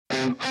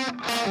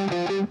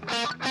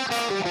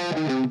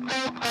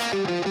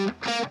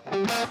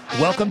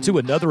Welcome to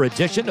another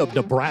edition of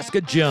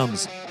Nebraska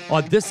Gems.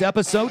 On this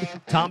episode,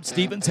 Tom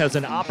Stevens has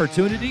an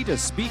opportunity to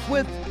speak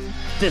with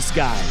this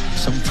guy.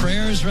 Some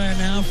prayers right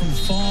now from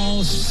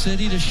Falls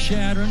City to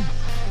Shadron,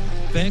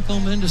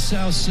 Benkelman to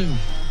South Sioux.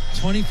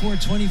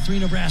 24-23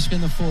 Nebraska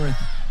in the fourth.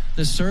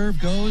 The serve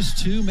goes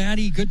to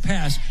Maddie. Good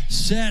pass.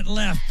 Set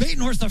left.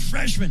 Batenhorst, the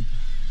freshman.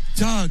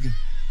 Doug.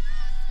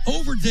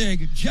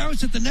 Overdig.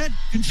 Joust at the net.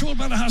 Controlled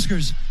by the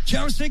Huskers.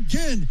 Joust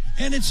again.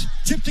 And it's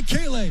tipped to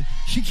Kayleigh.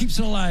 She keeps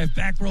it alive.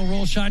 Back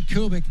roll shot.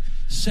 Kubik.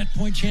 Set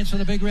point chance for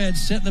the Big Reds.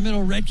 Set in the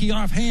middle. Redkey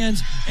off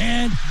hands.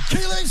 And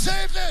Kayleigh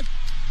saved it.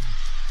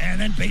 And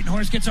then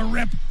Batenhorst gets a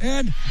rip.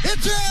 And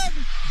it's in.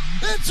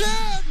 It's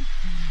in.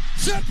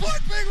 Set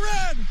point Big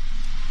Red.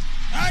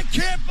 I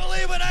can't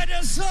believe what I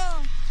just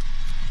saw.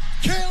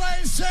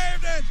 Kayleigh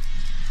saved it.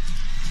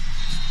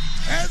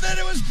 And then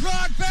it was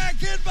brought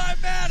back in by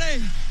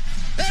Maddie.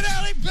 And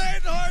Allie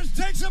Batenhorst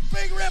takes a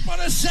big rip on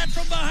a set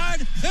from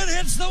behind and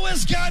hits the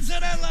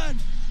Wisconsin inlet.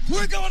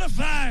 We're going to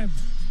 5.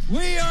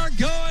 We are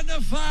going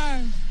to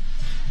 5.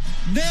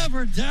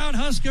 Never doubt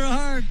Husker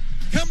heart.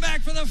 Come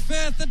back for the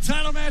 5th. The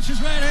title match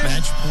is right here.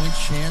 Match point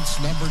chance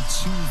number 2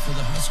 for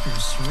the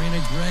Huskers. Serena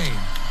Gray.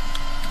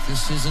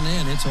 This isn't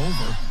in. It's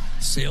over.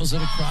 Sails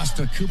it across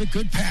to Kubik.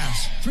 Good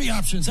pass. 3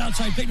 options.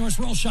 Outside Batenhorst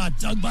roll shot.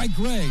 Dug by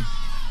Gray.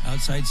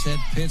 Outside set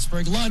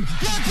Pittsburgh. Lund.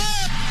 Block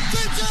back.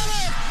 They did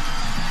it.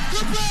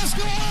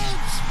 Nebraska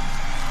wins.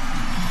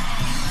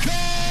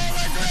 Call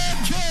the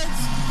grandkids.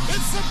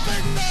 It's the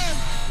Big Red.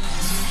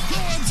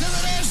 Going to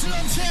the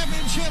national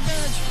championship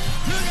match.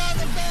 Bring on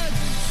the bench.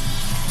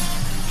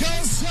 Go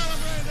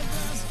celebrate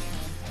Nebraska.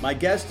 My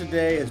guest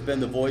today has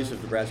been the voice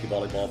of Nebraska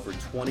volleyball for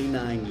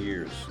 29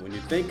 years. When you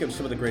think of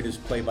some of the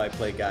greatest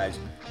play-by-play guys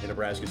in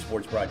Nebraska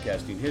sports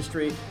broadcasting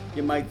history,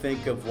 you might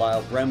think of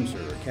Lyle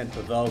Bremser, Kent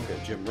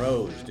Pavelka, Jim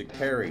Rose, Dick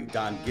Perry,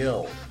 Don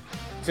Gill,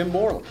 Tim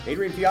Moreland,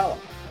 Adrian Fiala.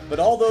 But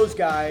all those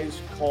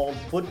guys called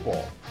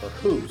football or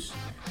hoops.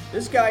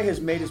 This guy has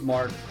made his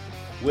mark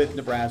with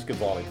Nebraska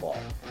volleyball.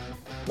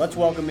 Let's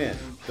welcome in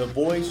the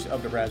voice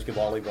of Nebraska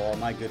volleyball,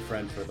 my good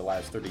friend for the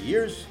last 30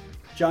 years,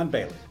 John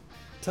Baylor.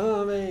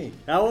 Tommy,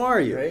 how are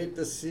you? Great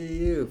to see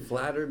you.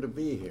 Flattered to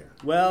be here.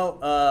 Well,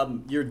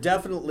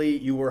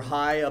 you were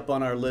high up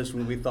on our list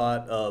when we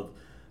thought of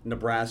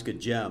Nebraska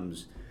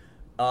Gems.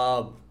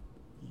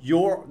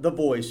 You're the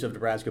voice of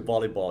Nebraska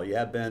volleyball. You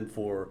have been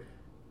for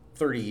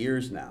 30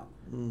 years now.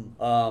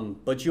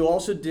 But you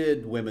also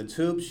did women's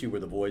hoops. You were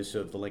the voice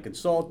of the Lincoln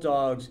Salt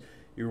Dogs.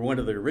 You were one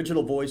of the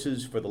original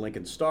voices for the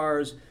Lincoln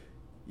Stars.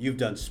 You've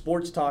done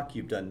sports talk.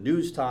 You've done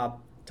news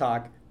talk.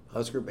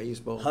 Husker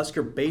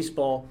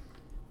baseball.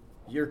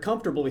 You're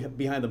comfortable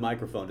behind the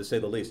microphone, to say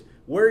the least.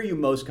 Where are you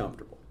most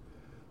comfortable?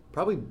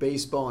 Probably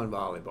baseball and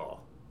volleyball.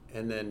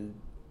 And then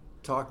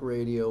talk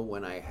radio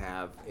when I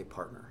have a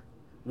partner.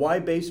 Why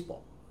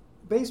baseball?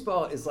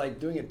 Baseball is like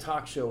doing a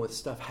talk show with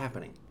stuff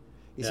happening.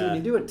 You see, when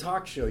you do a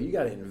talk show, you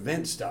got to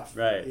invent stuff.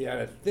 Right. You got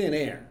to thin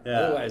air.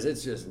 Yeah. Otherwise,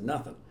 it's just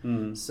nothing.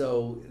 Mm-hmm.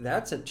 So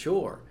that's a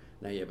chore.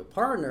 Now, you have a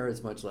partner,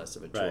 it's much less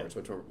of a chore. Right. It's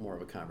much more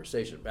of a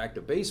conversation. Back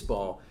to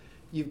baseball,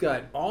 you've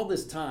got all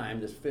this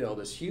time to fill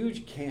this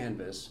huge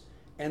canvas,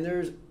 and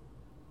there's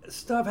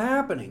stuff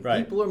happening.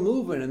 Right. People are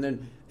moving,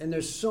 and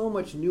there's so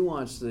much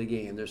nuance to the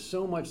game. There's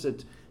so much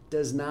that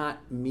does not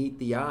meet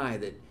the eye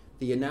that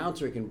the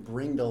announcer can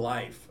bring to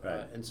life.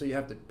 Right. And so you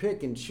have to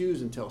pick and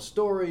choose and tell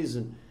stories,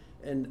 and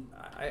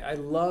I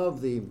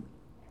love the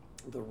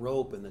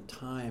rope and the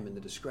time and the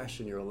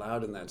discretion you're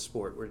allowed in that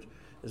sport, which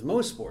is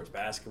most sports,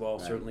 basketball,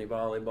 right. Certainly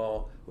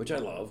volleyball, which I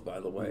love, by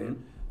the way,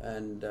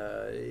 and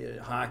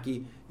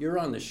hockey. You're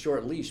on the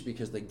short leash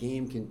because the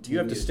game continues. You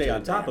have to stay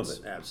on top of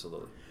it.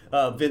 Absolutely.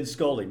 Vin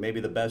Scully,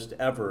 maybe the best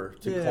ever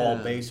to call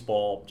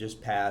baseball,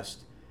 just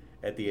passed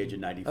at the age of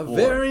 94. A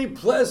very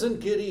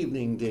pleasant good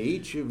evening to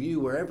each of you,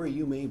 wherever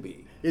you may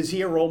be. Is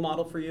he a role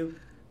model for you?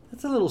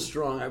 That's a little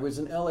strong. I was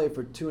in LA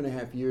for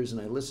 2.5 years, and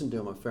I listened to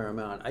him a fair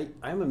amount.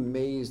 I'm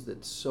amazed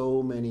that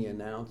so many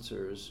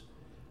announcers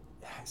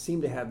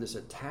seem to have this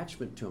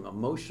attachment to him,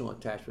 emotional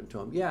attachment to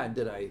him. Yeah,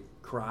 did I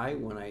cry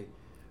when I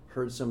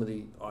heard some of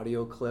the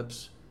audio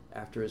clips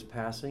after his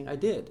passing? I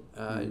did.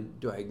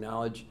 Do I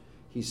acknowledge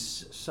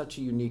he's such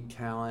a unique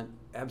talent?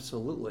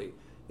 Absolutely.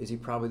 Is he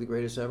probably the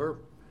greatest ever?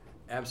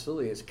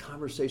 Absolutely. His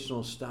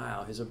conversational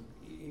style, his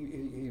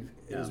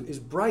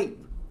bright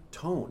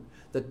tone.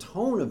 The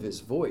tone of his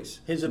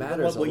voice matters a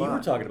lot. What you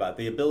were talking about,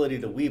 the ability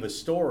to weave a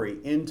story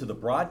into the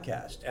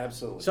broadcast.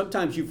 Absolutely.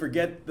 Sometimes you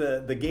forget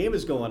the game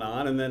is going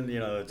on, and then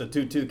it's a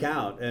 2-2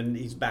 count, and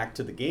he's back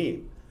to the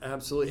game.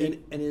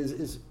 Absolutely. And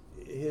his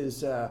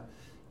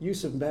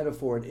use of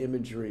metaphor and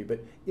imagery.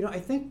 But I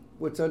think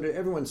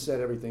everyone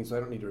said everything, so I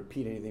don't need to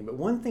repeat anything. But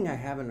one thing I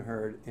haven't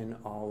heard in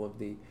all of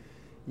the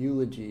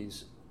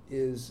eulogies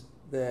is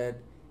that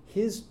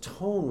his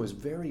tone was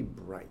very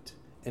bright.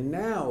 And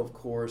now, of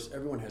course,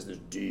 everyone has this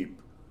deep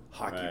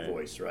hockey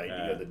voice, right?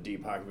 Yeah. You got the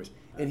deep hockey voice.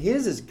 And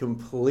his is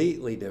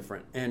completely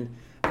different. And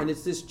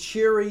it's this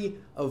cheery,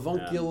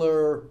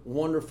 avuncular,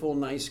 wonderful,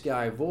 nice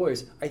guy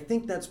voice. I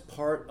think that's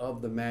part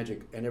of the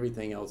magic and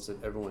everything else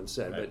that everyone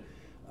said. Right.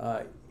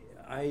 But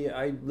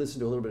I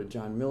listened to a little bit of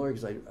John Miller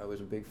because I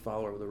was a big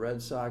follower of the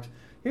Red Sox.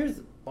 Here's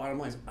the bottom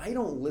line. I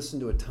don't listen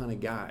to a ton of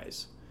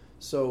guys.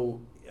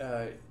 So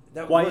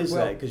why is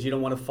that? Because you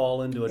don't want to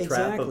fall into a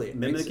trap of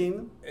mimicking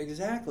them?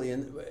 Exactly.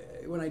 And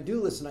when I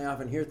do listen, I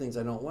often hear things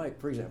I don't like.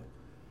 For example,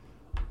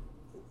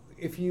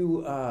 if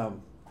you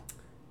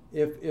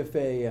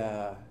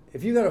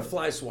if you got a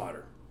fly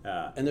swatter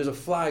and there's a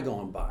fly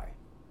going by,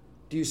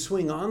 do you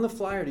swing on the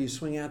fly or do you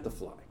swing at the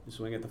fly? You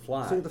swing at the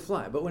fly. Swing at the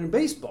fly. But when in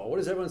baseball, what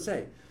does everyone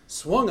say?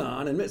 Swung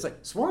on, and it's like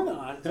swung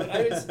on. So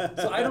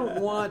I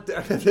don't want.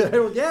 I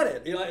don't get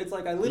it. You know, it's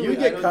like I literally. You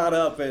get caught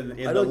up in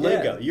the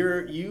lingo.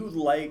 You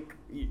like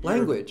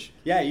language.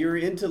 Yeah, you're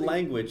into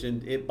language,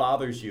 and it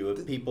bothers you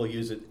if people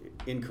use it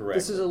incorrectly.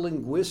 This is a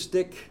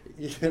linguistic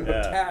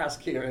task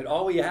here, and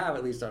all we have,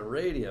 at least on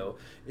radio,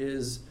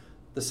 is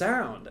the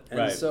sound.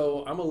 And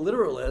so I'm a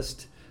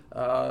literalist,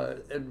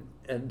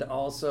 and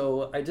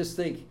also I just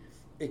think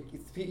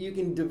you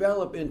can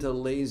develop into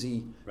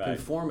lazy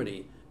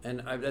conformity.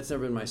 And that's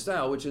never been my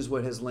style, which is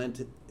what has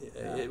lent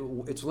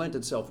it's lent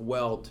itself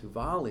well to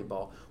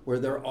volleyball, where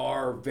there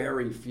are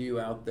very few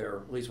out there,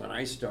 at least when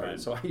I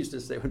started. So I used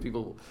to say, when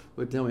people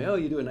would tell me, "Oh,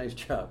 you do a nice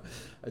job,"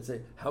 I'd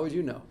say, "How would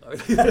you know?"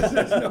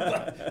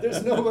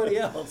 there's nobody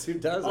else who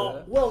does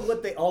it. Well,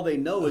 all they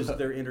know is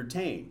they're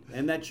entertained,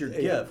 and that's your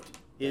gift,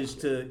 is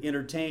to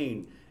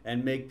entertain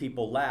and make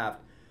people laugh.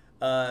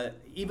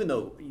 Even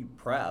though you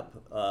prep,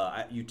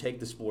 you take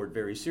the sport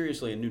very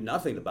seriously and knew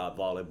nothing about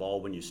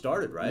volleyball when you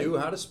started, right? Knew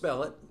how to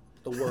spell it,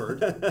 the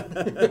word.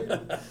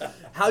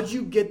 How'd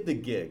you get the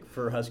gig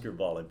for Husker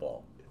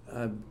volleyball?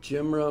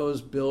 Jim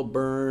Rose, Bill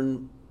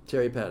Byrne,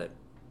 Terry Pettit,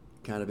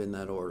 kind of in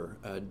that order.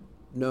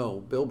 No,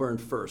 Bill Byrne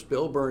first.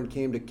 Bill Byrne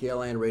came to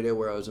KLAN Radio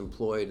where I was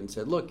employed and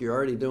said, "Look, you're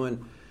already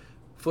doing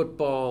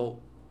football,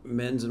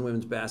 men's and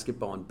women's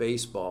basketball and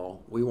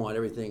baseball. We want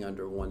everything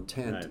under one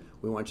tent. Right.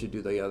 We want you to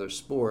do the other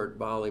sport,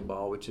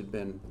 volleyball," which had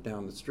been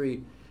down the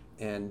street.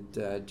 And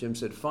Jim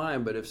said,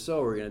 "Fine, but if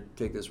so, we're going to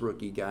take this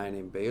rookie guy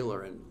named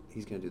Baylor, and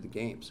he's going to do the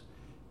games."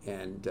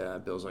 And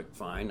Bill's like,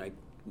 "Fine." I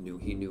knew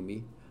he knew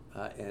me.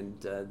 And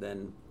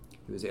then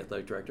he was the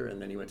athletic director,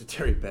 and then he went to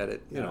Terry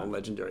Pettit,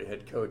 legendary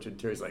head coach. And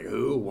Terry's like,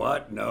 "Who?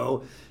 What?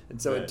 No." And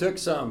so it took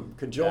some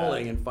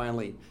cajoling, and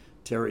finally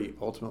Terry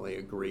ultimately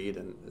agreed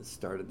and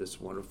started this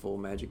wonderful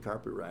magic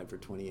carpet ride for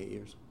 28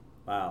 years.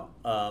 Wow.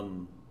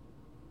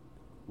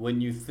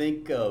 When you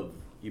think of,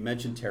 you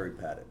mentioned Terry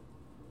Pettit,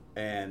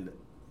 and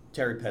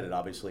Terry Pettit,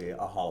 obviously a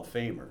Hall of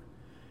Famer,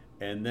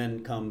 and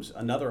then comes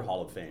another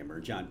Hall of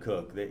Famer, John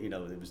Cook. That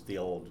it was the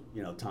old,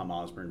 Tom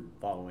Osborne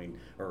following,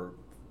 or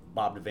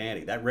Bob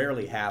Devaney. That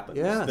rarely happens.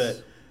 Yes.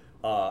 That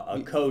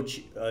a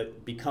coach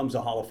becomes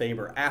a Hall of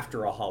Famer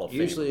after a Hall of Famer.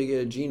 Usually you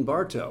get a Gene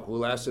Bartow, who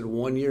lasted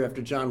 1 year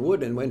after John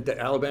Wooden and went to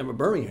Alabama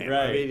Birmingham.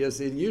 Right. I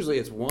mean, usually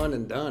it's one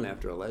and done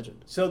after a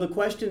legend. So the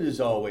question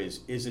is always,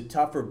 is it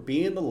tougher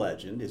being the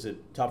legend? Is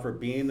it tougher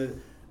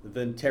being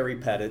than Terry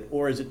Pettit?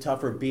 Or is it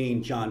tougher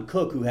being John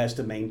Cook, who has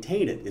to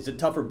maintain it? Is it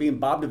tougher being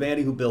Bob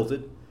Devaney, who built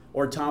it,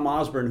 or Tom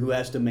Osborne, who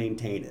has to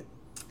maintain it?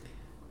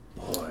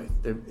 Boy,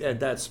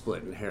 that's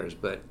splitting hairs.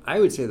 But I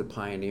would say the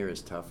pioneer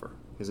is tougher.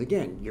 Because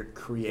again, you're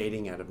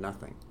creating out of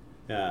nothing.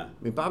 Yeah. I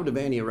mean, Bob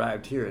Devaney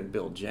arrived here, and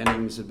Bill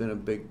Jennings had been a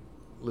big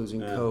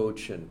losing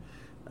coach, and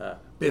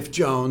Biff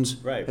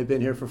Jones had been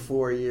here for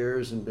 4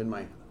 years, and been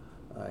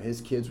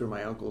his kids were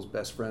my uncle's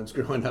best friends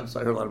growing up, so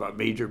I heard a lot about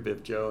Major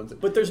Biff Jones.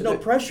 But there's no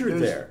pressure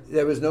there.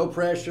 There was no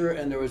pressure,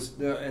 and there was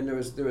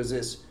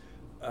this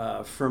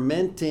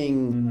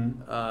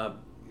fermenting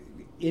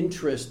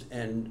interest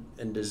and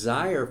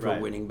desire for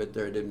winning, but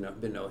there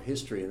had been no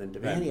history. And then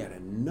Devaney out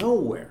of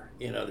nowhere,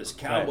 this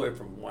cowboy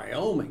from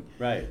Wyoming,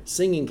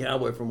 singing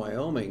cowboy from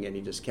Wyoming, and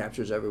he just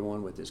captures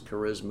everyone with his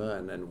charisma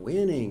and then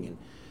winning.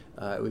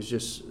 And it was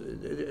just,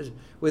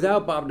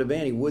 without Bob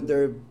Devaney, would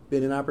there have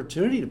been an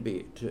opportunity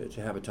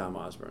to have a Tom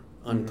Osborne?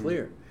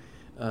 Unclear.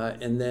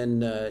 And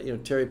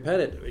then Terry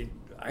Pettit.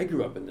 I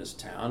grew up in this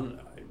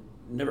town. I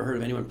never heard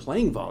of anyone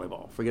playing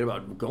volleyball. Forget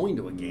about going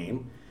to a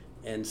game.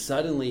 And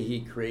suddenly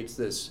he creates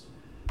this,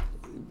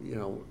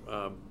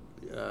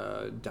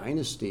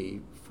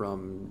 dynasty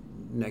from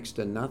next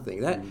to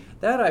nothing.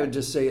 That I would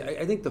just say.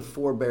 I think the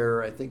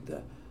forebearer. I think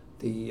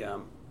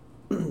the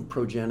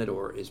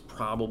progenitor is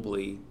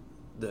probably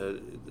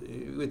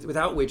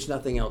without which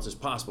nothing else is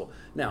possible.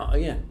 Now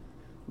again,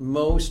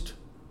 most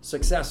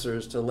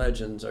successors to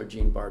legends are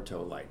Gene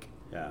Bartow-like.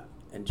 Yeah.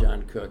 And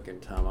John Cook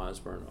and Tom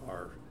Osborne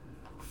are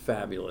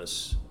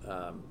fabulous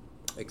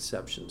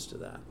exceptions to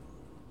that.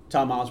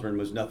 Tom Osborne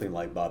was nothing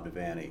like Bob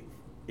Devaney.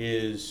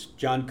 Is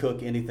John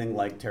Cook anything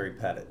like Terry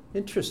Pettit?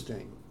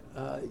 Interesting.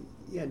 I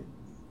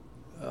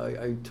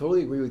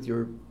totally agree with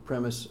your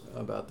premise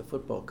about the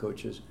football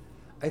coaches.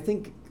 I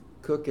think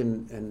Cook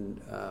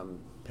and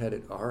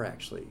Pettit are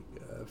actually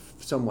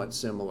somewhat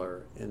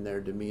similar in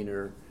their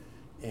demeanor,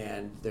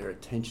 and their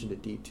attention to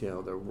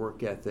detail, their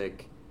work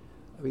ethic.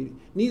 I mean,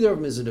 neither of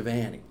them is a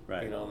Devaney.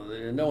 Right.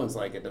 No one's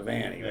like a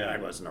Devaney. I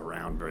wasn't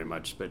around very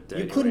much, but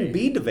you couldn't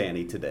be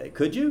Devaney today,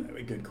 could you? I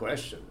mean, good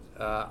question.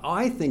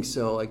 I think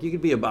so. Like, you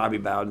could be a Bobby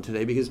Bowden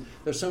today because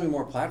there's so many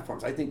more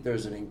platforms. I think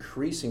there's an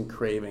increasing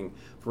craving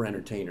for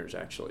entertainers,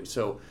 actually.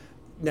 So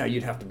now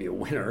you'd have to be a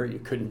winner. You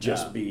couldn't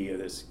just be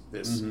this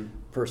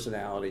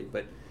personality.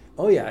 But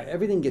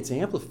everything gets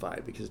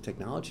amplified because of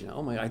technology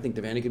now. I think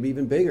Devaney could be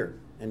even bigger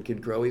and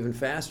could grow even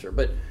faster.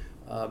 But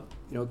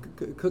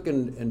Cook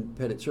and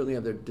Pettit certainly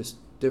have their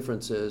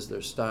differences.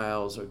 Their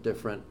styles are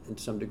different in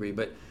some degree,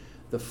 but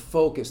the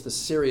focus, the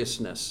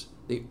seriousness,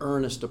 the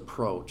earnest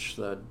approach,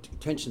 the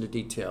attention to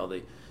detail,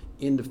 the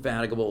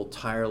indefatigable,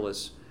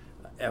 tireless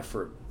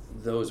effort,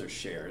 those are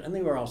shared. And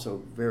they were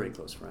also very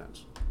close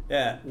friends.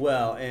 Yeah,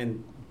 well,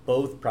 and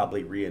both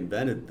probably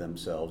reinvented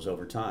themselves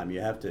over time.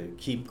 You have to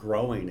keep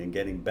growing and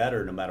getting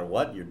better no matter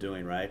what you're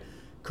doing, right?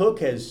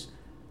 Cook has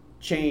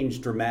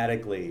changed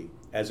dramatically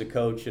as a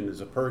coach and as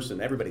a person.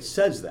 Everybody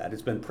says that.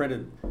 It's been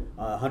printed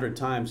 100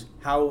 times.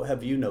 How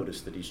have you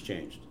noticed that he's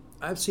changed?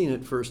 I've seen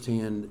it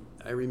firsthand.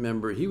 I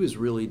remember he was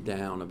really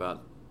down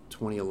about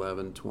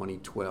 2011,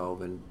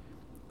 2012, and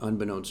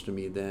unbeknownst to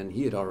me then,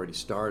 he had already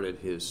started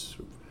his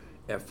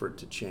effort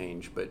to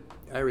change. But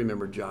I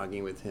remember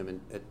jogging with him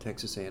at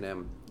Texas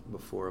A&M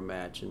before a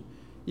match, and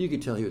you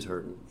could tell he was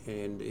hurting,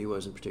 and he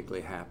wasn't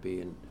particularly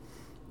happy, and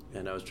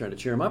I was trying to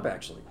cheer him up,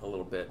 actually, a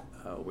little bit,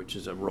 which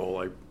is a role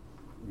I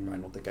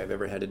don't think I've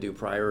ever had to do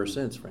prior or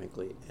since,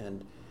 frankly.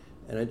 And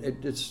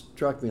it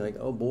struck me like,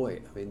 oh boy,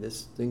 I mean,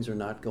 things are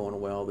not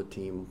going well. The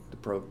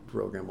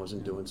program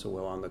wasn't doing so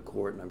well on the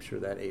court, and I'm sure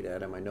that ate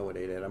at him. I know it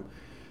ate at him.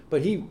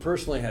 But he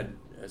personally had,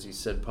 as he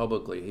said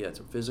publicly, he had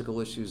some physical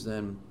issues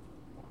then,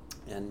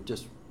 and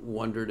just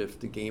wondered if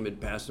the game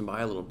had passed him by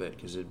a little bit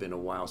because it had been a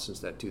while since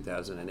that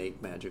 2008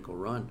 magical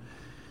run.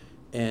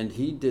 And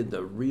he did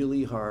the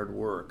really hard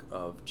work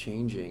of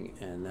changing,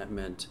 and that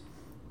meant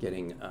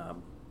getting a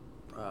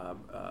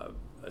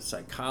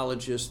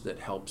psychologist that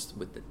helps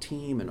with the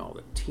team and all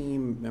the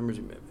team members,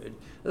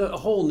 a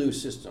whole new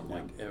system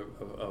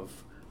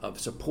of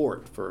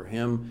support for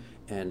him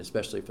and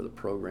especially for the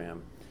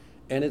program.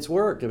 And it's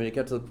worked. I mean, it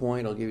got to the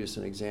point, I'll give you just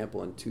an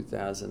example, in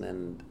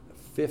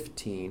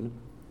 2015,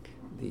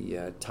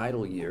 the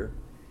title year,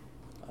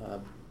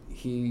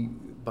 he,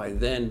 by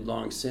then,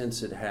 long since,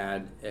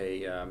 had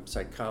a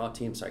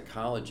team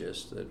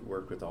psychologist that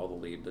worked with all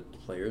the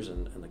players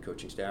and the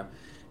coaching staff.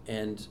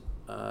 And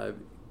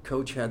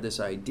Coach had this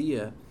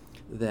idea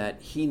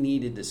that he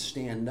needed to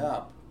stand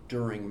up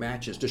during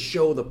matches to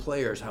show the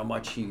players how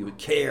much he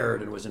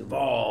cared and was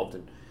involved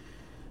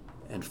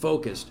and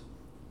focused.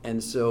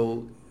 And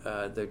so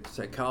the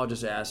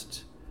psychologist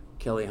asked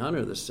Kelly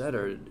Hunter, the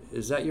setter,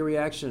 is that your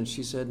reaction? And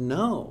she said,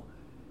 no.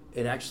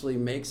 It actually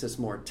makes us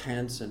more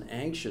tense and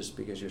anxious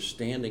because you're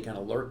standing kind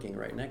of lurking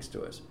right next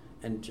to us.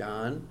 And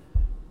John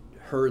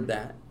heard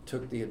that,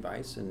 took the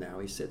advice, and now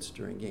he sits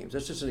during games.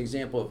 That's just an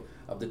example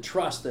of the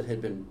trust that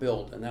had been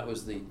built, and that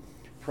was the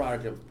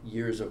product of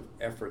years of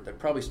effort that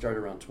probably started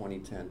around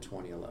 2010,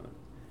 2011.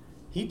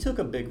 He took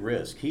a big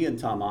risk. He and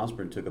Tom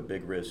Osborne took a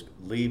big risk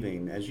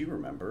leaving, as you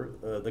remember.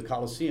 The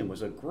Coliseum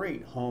was a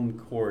great home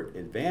court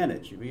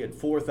advantage. We had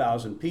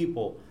 4,000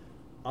 people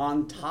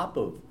on top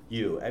of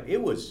you.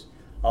 It was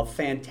a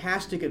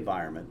fantastic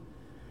environment.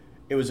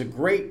 It was a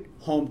great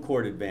home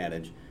court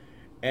advantage.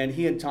 And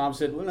he and Tom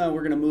said, well, no,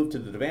 we're going to move to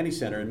the Devaney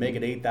Center and make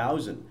it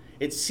 8,000.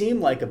 It seemed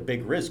like a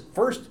big risk.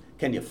 First,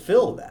 can you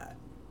fill that?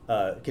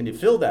 Can you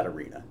fill that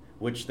arena?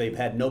 Which they've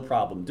had no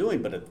problem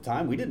doing, but at the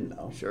time we didn't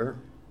know. Sure.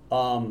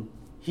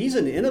 He's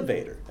an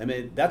innovator. I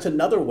mean, that's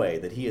another way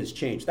that he has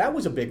changed. That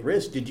was a big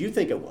risk. Did you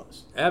think it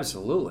was?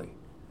 Absolutely.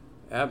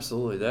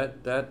 Absolutely.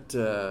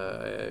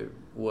 That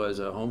was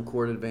a home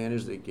court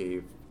advantage that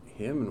gave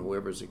him and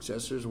whoever his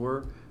successors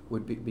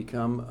would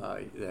become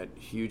that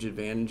huge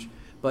advantage.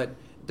 But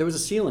there was a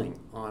ceiling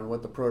on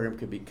what the program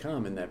could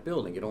become in that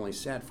building. It only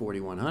sat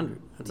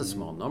 4,100. That's a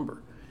small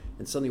number.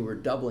 And suddenly we're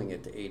doubling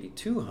it to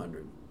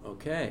 8,200.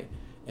 Okay.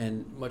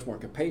 And much more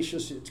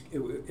capacious.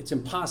 It's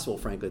impossible,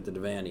 frankly, at the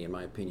Devaney, in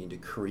my opinion, to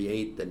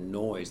create the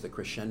noise, the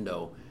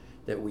crescendo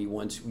that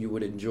you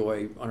would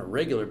enjoy on a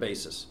regular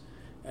basis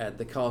at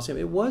the Coliseum.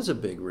 It was a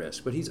big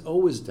risk, but he's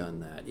always done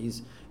that.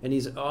 He's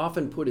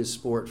often put his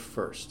sport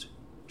first.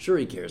 Sure,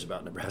 he cares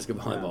about Nebraska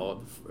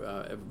volleyball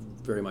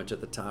very much at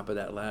the top of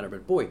that ladder,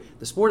 but boy,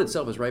 the sport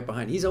itself is right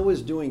behind. He's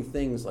always doing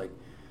things like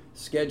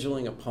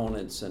scheduling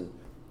opponents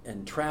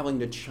and traveling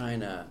to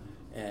China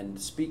and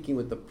speaking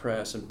with the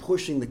press and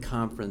pushing the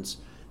conference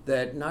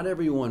that not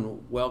everyone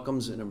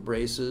welcomes and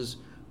embraces,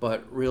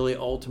 but really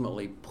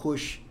ultimately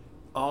push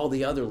all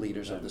the other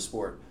leaders of the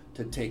sport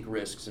to take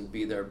risks and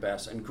be their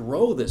best and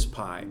grow this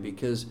pie,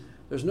 because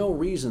there's no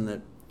reason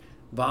that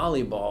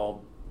volleyball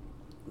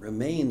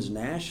remains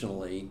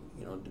nationally,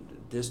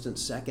 distant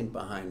second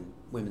behind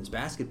women's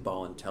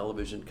basketball in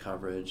television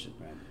coverage, and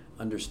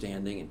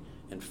understanding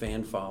and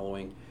fan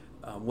following,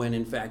 when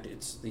in fact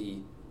it's the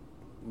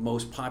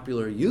most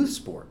popular youth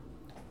sport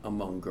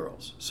among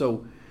girls.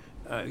 So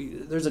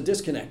there's a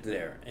disconnect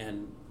there,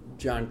 and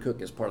John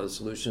Cook is part of the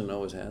solution and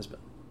always has been.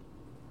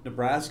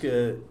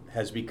 Nebraska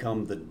has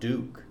become the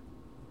Duke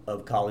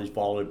of college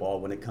volleyball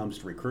when it comes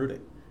to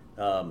recruiting.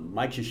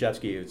 Mike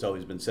Krzyzewski, it's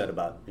always been said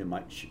about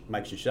Mike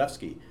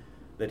Krzyzewski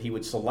that he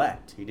would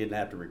select. He didn't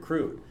have to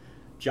recruit.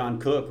 John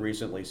Cook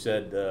recently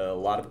said a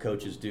lot of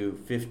coaches do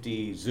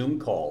 50 Zoom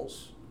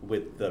calls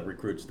with the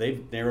recruits.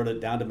 They've narrowed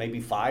it down to maybe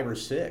 5 or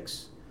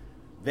 6.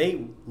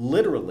 They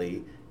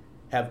literally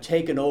have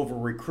taken over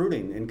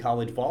recruiting in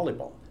college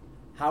volleyball.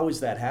 How has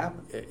that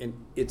happened? And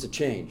it's a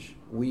change.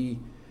 We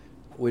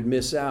would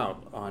miss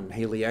out on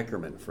Haley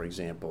Eckerman, for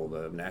example,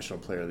 the National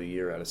Player of the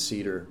Year out of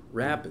Cedar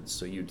Rapids.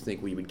 So you'd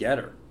think we would get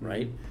her,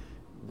 right?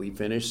 We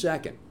finished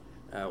second.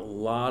 A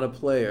lot of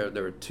players.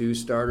 There were 2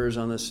 starters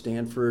on the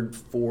Stanford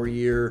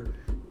 4-year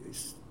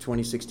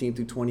 2016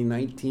 through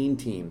 2019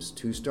 teams.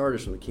 2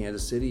 starters from the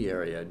Kansas City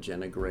area.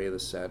 Jenna Gray, the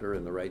setter,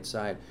 and the right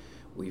side.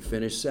 We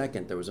finished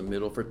second. There was a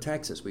middle for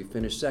Texas. We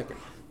finished second.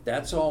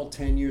 That's all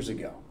 10 years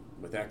ago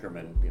with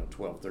Eckerman,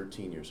 12,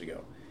 13 years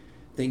ago.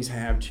 Things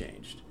have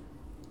changed.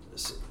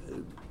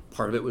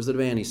 Part of it was the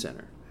Devaney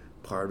Center.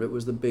 Part of it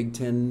was the Big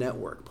Ten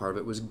Network. Part of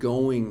it was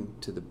going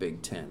to the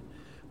Big Ten.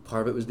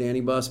 Part of it was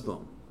Danny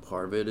Busboom.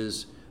 Part of it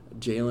is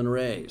Jalen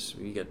Reyes.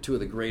 You got 2 of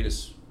the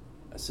greatest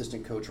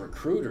assistant coach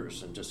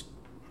recruiters and just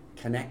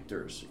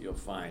connectors you'll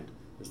find.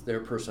 It's their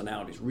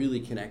personalities really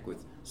connect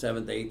with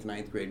 7th, 8th,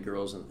 9th grade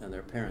girls and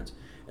their parents.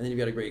 And then you've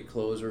got a great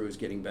closer who's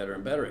getting better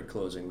and better at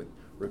closing with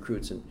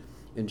recruits and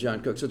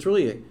John Cook. So it's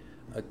really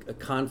a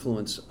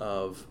confluence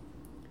of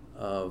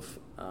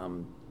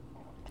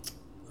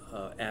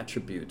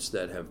attributes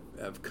that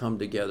have come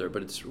together.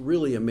 But it's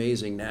really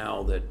amazing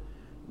now that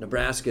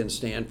Nebraska and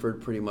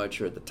Stanford pretty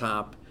much are at the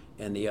top,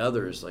 and the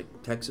others,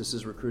 like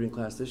Texas's recruiting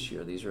class this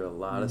year, these are a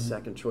lot of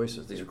second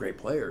choices. These are great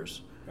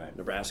players. Right.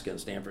 Nebraska and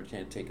Stanford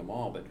can't take them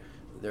all, but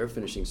they're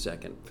finishing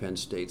second. Penn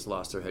State's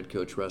lost their head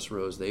coach, Russ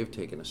Rose. They've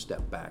taken a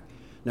step back.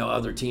 Now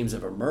other teams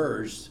have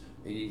emerged.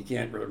 You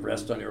can't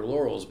rest on your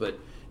laurels, but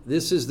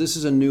this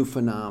is a new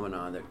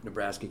phenomenon that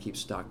Nebraska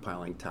keeps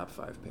stockpiling top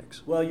 5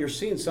 picks. Well, you're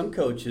seeing some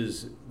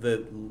coaches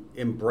that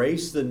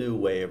embrace the new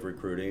way of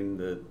recruiting,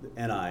 the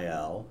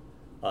NIL.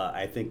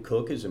 I think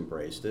Cook has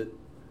embraced it.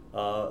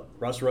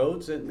 Russ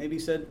Rhodes maybe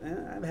said,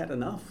 I've had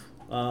enough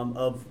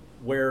of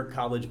where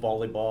college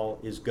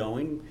volleyball is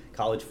going.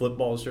 College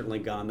football has certainly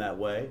gone that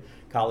way.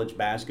 College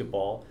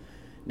basketball,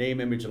 name,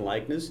 image, and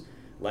likeness.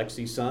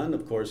 Lexi's son,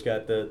 of course,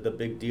 got the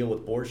big deal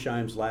with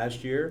Borsheim's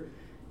last year.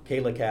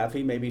 Kayla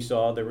Caffey maybe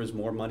saw there was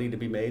more money to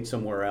be made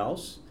somewhere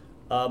else.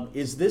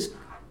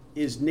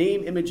 Is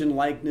name, image, and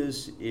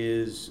likeness,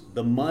 is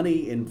the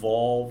money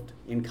involved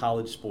in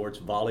college sports,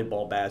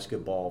 volleyball,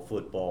 basketball,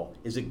 football,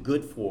 is it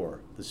good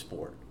for the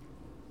sport?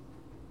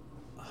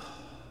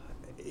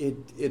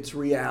 It's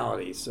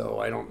reality, so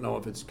I don't know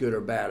if it's good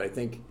or bad. I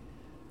think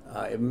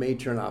it may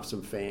turn off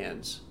some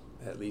fans,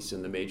 at least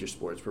in the major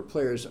sports, where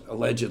players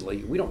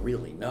allegedly, we don't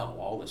really know,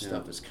 all this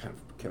stuff is kind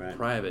of kept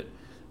private,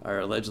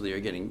 allegedly are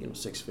getting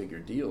 6-figure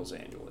deals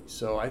annually.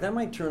 So that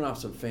might turn off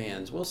some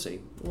fans. We'll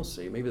see.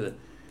 Maybe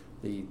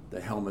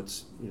the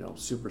helmets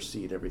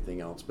supersede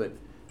everything else. But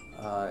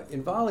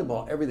in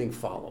volleyball, everything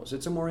follows.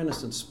 It's a more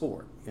innocent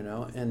sport,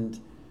 and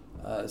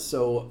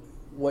so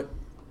what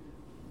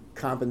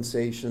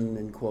compensation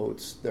in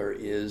quotes there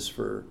is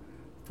for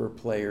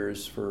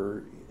players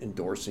for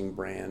endorsing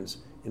brands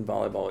in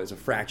volleyball is a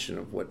fraction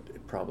of what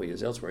it probably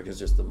is elsewhere, because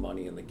just the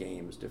money in the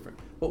game is different.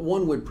 But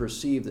one would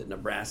perceive that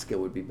Nebraska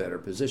would be better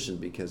positioned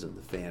because of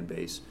the fan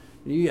base.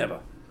 You have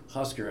a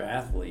Husker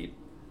athlete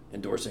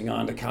endorsing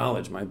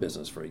OnToCollege, my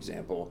business, for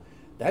example,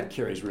 that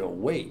carries real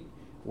weight.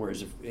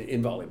 Whereas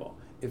in volleyball,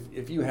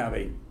 if you have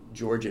a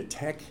Georgia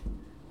Tech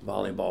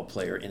volleyball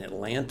player in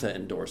Atlanta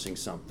endorsing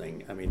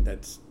something,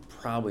 that's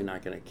probably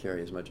not going to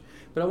carry as much.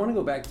 But I want to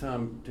go back,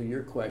 Tom, to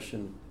your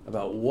question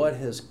about what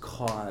has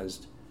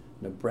caused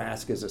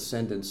Nebraska's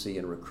ascendancy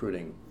in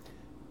recruiting.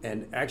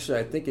 And actually,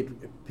 I think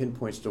it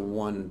pinpoints to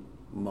one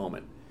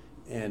moment.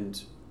 And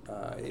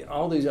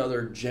all these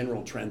other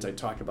general trends I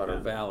talked about are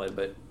valid,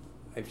 but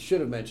I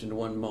should have mentioned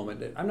one moment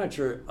that I'm not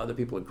sure other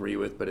people agree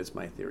with, but it's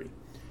my theory.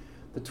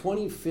 The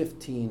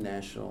 2015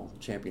 National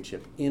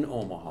Championship in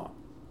Omaha,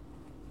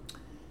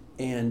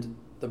 and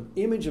the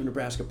image of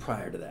Nebraska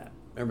prior to that,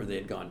 remember they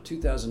had gone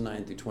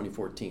 2009 through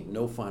 2014,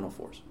 no Final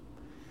Fours,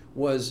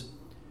 was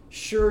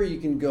sure you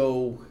can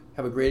go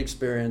have a great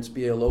experience,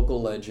 be a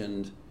local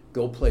legend,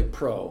 go play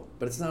pro,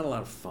 but it's not a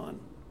lot of fun.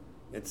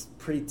 It's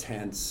pretty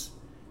tense,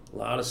 a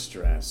lot of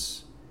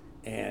stress,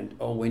 and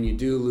when you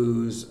do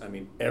lose,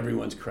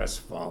 everyone's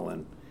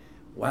crestfallen.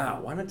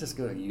 Wow, why not just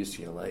go to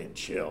UCLA and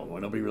chill,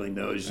 where nobody really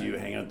knows you,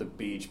 hang out at the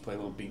beach, play a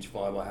little beach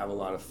volleyball, have a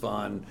lot of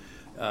fun,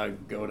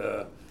 go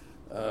to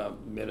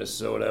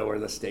Minnesota where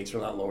the stakes are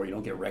a lot lower, you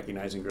don't get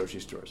recognized in grocery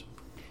stores.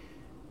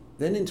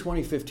 Then in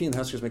 2015, the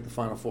Huskers make the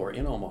Final Four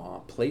in Omaha,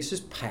 place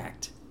is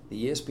packed,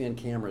 the ESPN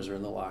cameras are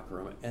in the locker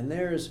room, and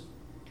there's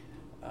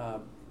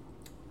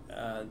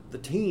the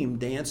team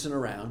dancing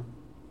around,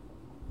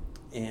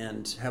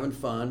 and having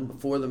fun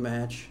before the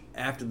match,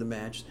 after the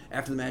match.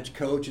 After the match,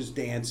 coach is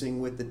dancing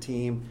with the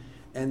team.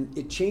 And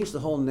it changed the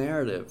whole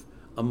narrative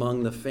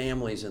among the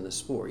families in the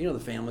sport. You know, the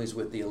families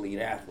with the elite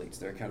athletes,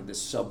 they're kind of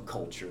this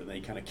subculture. They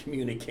kind of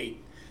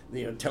communicate,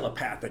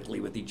 telepathically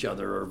with each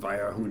other or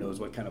via who knows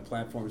what kind of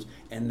platforms,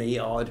 and they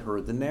all had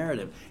heard the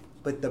narrative.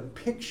 But the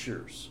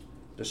pictures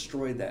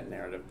destroyed that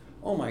narrative.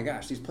 Oh my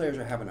gosh, these players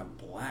are having a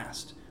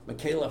blast.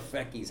 Michaela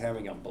Fecky's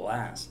having a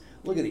blast.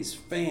 Look at these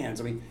fans.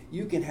 I mean,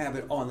 you can have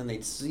it all. And then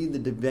they'd see the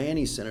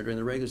Devaney Center during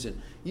the regular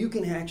season. You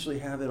can actually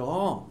have it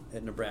all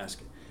at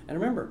Nebraska. And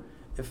remember,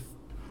 if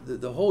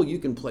the whole you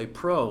can play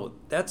pro,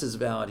 that's as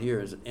valid here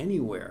as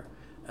anywhere.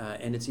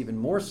 And it's even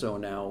more so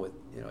now with,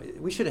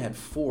 we should have had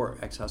 4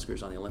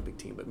 ex-Huskers on the Olympic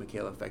team, but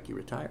Michaela Fecky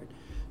retired.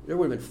 There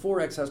would have been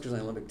 4 ex-Huskers on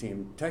the Olympic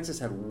team. Texas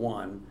had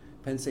 1,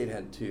 Penn State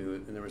had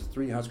 2, and there was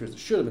 3 Huskers that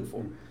should have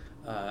been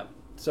 4.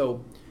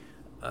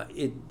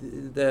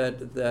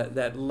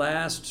 That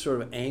last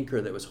sort of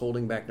anchor that was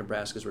holding back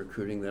Nebraska's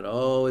recruiting, that,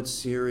 it's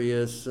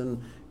serious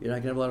and you're not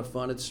going to have a lot of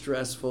fun, it's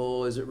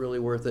stressful, is it really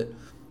worth it?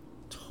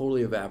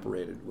 Totally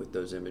evaporated with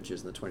those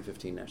images in the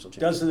 2015 national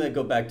championship. Doesn't that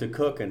go back to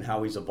Cook and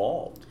how he's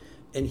evolved?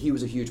 And he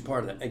was a huge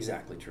part of that.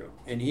 Exactly true.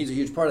 And he's a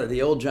huge part of that.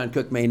 The old John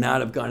Cook may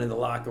not have gone in the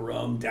locker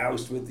room,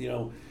 doused with,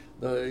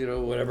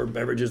 whatever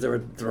beverages they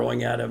were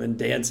throwing at him and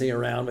dancing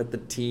around with the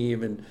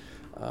team. And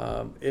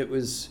I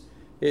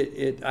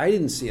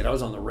didn't see it. I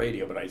was on the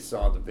radio, but I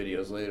saw the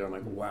videos later. I'm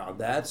like, wow,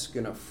 that's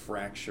going to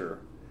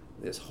fracture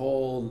this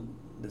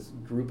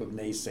group of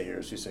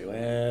naysayers who say,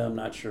 well, I'm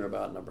not sure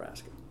about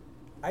Nebraska.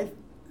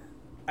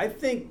 I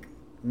think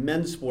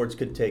men's sports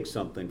could take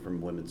something from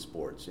women's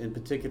sports, in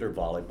particular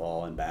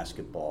volleyball and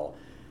basketball.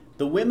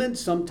 The women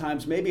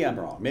sometimes, maybe I'm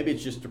wrong, maybe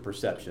it's just a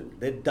perception,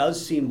 it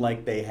does seem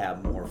like they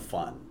have more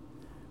fun.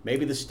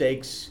 Maybe the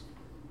stakes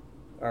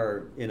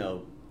are,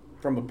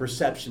 from a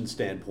perception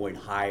standpoint,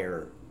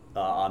 higher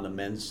on the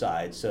men's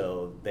side,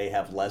 so they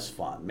have less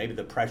fun. Maybe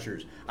the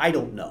pressures, I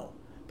don't know.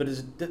 But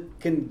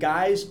can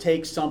guys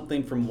take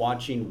something from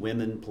watching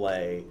women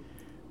play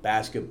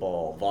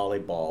basketball,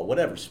 volleyball,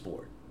 whatever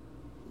sport?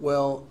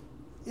 Well,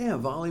 yeah,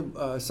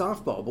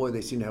 softball, boy,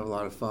 they seem to have a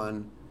lot of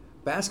fun.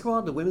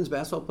 Basketball, the women's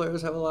basketball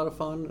players have a lot of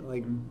fun,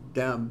 like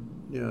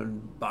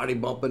body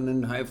bumping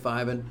and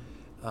high-fiving.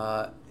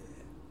 I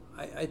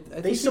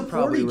they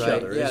support each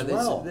other as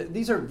well.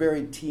 These are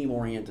very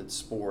team-oriented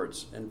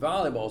sports, and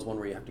volleyball is one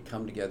where you have to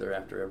come together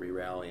after every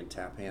rally and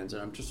tap hands.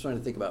 And I'm just trying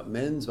to think about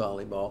men's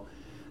volleyball.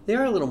 They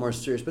are a little more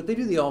serious, but they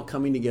do the all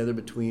coming together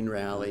between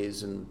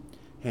rallies and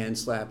hand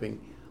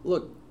slapping.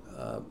 Look,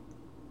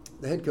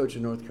 the head coach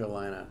of North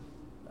Carolina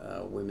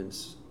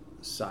women's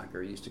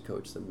soccer used to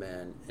coach the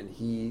men, and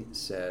he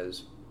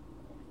says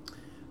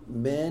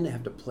men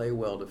have to play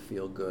well to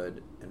feel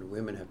good, and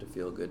women have to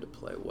feel good to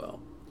play well.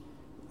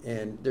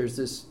 And there's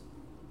this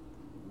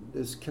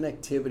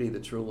connectivity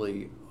that's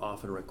really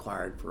often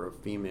required for a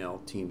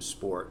female team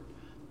sport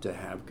to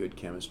have good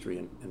chemistry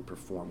and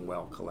perform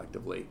well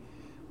collectively.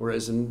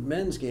 Whereas in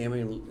men's game,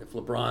 if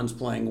LeBron's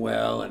playing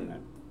well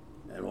and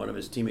one of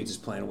his teammates is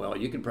playing well,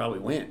 you could probably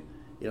win.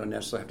 You don't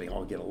necessarily have to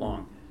all get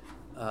along.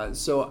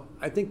 So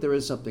I think there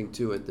is something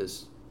to it,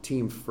 this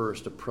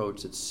team-first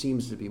approach that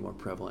seems to be more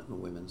prevalent in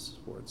women's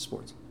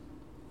sports.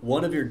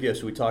 One of your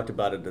gifts, we talked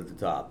about it at the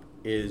top,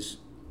 is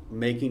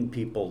making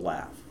people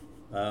laugh.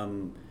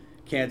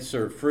 Can't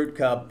serve fruit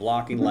cup,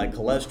 blocking like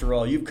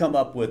cholesterol. You've come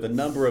up with a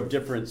number of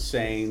different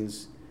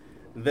sayings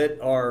that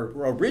are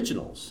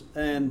originals.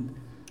 And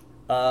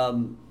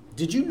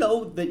did you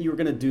know that you were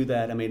going to do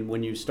that? I mean,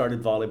 when you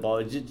started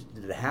volleyball, did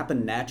it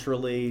happen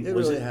naturally? It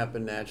really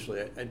happened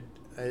naturally.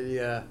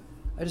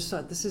 I just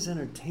thought, this is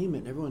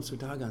entertainment. Everyone's so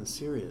doggone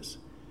serious.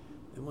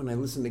 And when I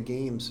listen to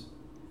games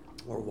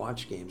or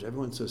watch games,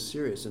 everyone's so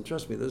serious. And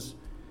trust me,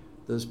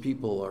 those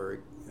people are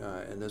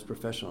and those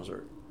professionals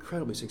are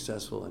incredibly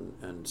successful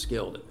and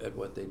skilled at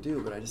what they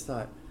do. But I just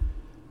thought,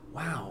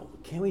 wow,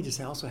 can't we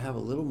just also have a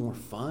little more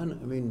fun?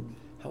 I mean,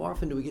 how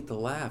often do we get to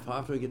laugh? How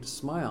often do we get to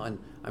smile? And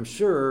I'm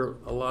sure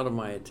a lot of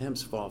my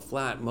attempts fall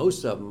flat.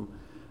 Most of them,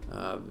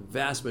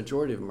 vast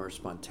majority of them are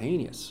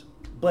spontaneous.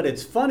 But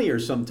it's funnier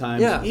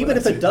sometimes, even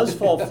if it does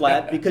fall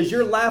flat, because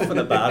you're laughing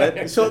about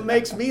it, so it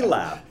makes me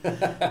laugh.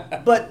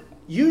 But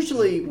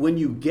usually when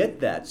you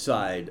get that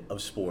side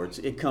of sports,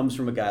 it comes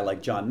from a guy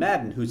like John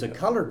Madden, who's a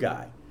color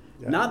guy.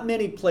 Yeah. Not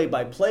many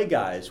play-by-play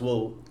guys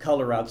will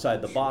color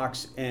outside the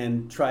box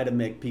and try to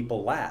make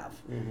people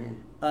laugh.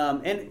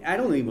 Mm-hmm. And I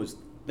don't even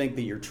think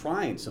that you're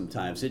trying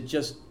sometimes. It's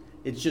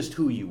just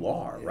who you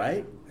are,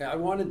 right? I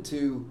wanted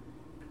to.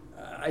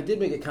 I did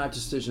make a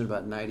conscious decision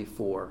about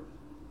 '94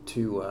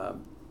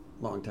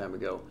 long time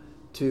ago,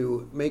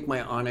 to make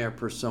my on-air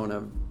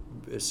persona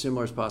as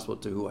similar as possible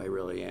to who I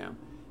really am.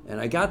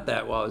 And I got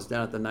that while I was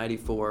down at the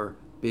 '94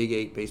 Big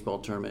 8 baseball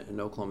tournament in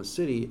Oklahoma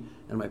City,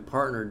 and my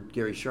partner,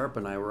 Gary Sharp,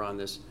 and I were on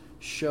this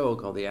show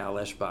called the Al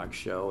Eschbach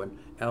Show. And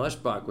Al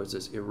Eschbach was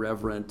this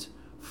irreverent,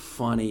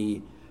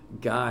 funny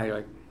guy.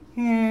 Like,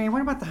 hey,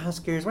 what about the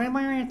Huskers? Why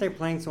aren't they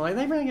playing so well?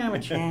 They really have a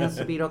chance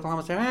to beat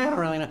Oklahoma State. I don't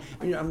really know.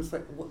 I'm just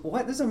like,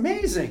 what? This is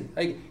amazing.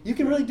 Like, you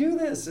can really do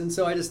this. And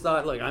so I just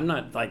thought, look, I'm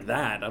not like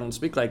that. I don't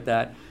speak like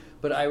that.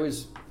 But I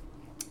was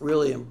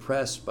really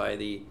impressed by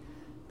the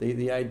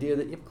idea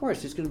that, of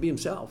course, he's going to be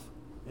himself.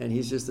 And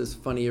he's just this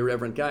funny,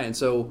 irreverent guy. And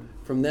so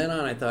from then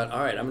on, I thought,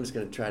 all right, I'm just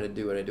going to try to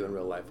do what I do in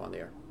real life on the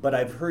air. But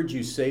I've heard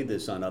you say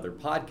this on other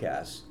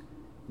podcasts.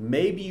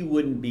 Maybe you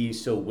wouldn't be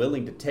so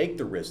willing to take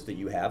the risk that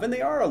you have. And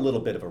they are a little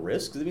bit of a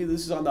risk. I mean,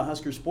 this is on the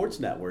Husker Sports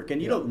Network,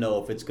 and you don't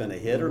know if it's going to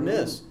hit or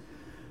miss.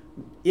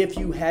 If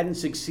you hadn't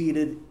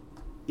succeeded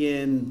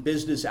in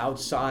business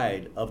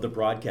outside of the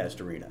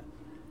broadcast arena,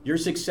 your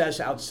success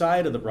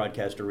outside of the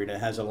broadcast arena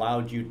has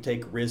allowed you to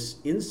take risks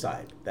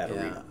inside that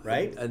arena,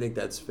 right? I think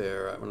that's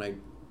fair. When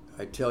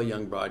I tell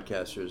young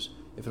broadcasters,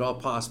 if at all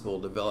possible,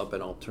 develop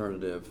an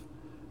alternative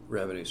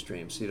revenue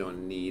stream so you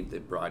don't need the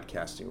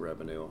broadcasting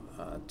revenue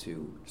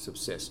to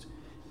subsist.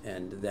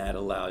 And that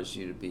allows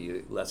you to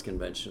be less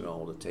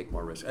conventional, to take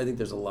more risks. I think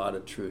there's a lot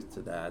of truth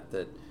to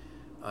that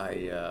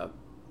I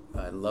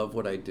love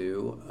what I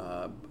do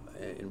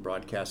in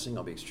broadcasting.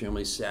 I'll be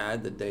extremely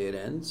sad the day it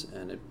ends,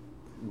 and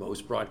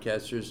most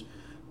broadcasters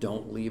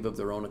don't leave of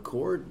their own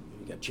accord.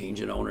 You got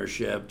change in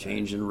ownership,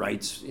 change in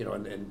rights,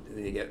 and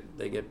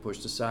they get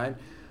pushed aside.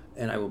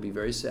 And I will be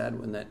very sad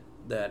when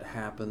that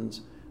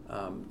happens.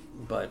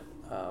 But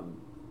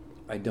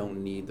I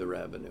don't need the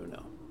revenue,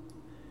 no.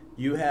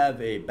 You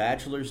have a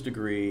bachelor's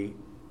degree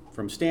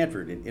from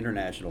Stanford in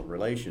international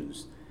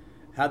relations.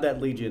 How'd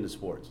that lead you into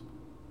sports?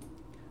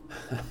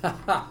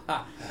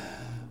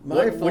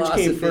 Which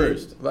came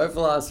first? My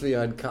philosophy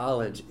on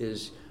college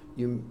is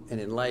and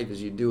in life is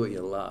you do what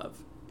you love,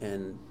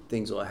 and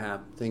things will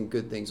happen.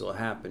 Good things will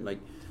happen. Like,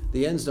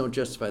 the ends don't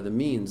justify the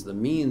means. The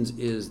means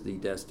is the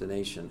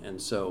destination. And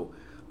so,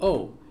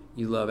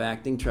 you love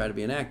acting, try to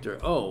be an actor.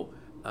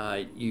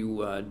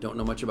 You don't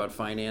know much about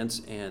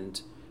finance,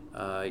 and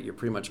you're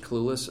pretty much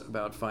clueless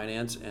about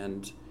finance,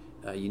 and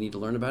you need to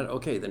learn about it.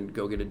 Okay, then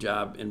go get a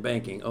job in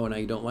banking. Now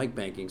you don't like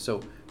banking,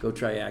 so go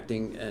try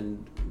acting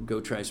and go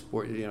try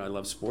sport. I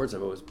love sports.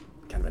 I've always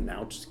kind of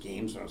announced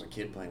games when I was a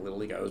kid playing Little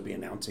League. I always be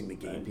announcing the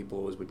game. People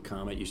always would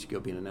comment, you should go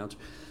be an announcer.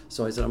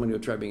 So I said, I'm going to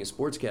go try being a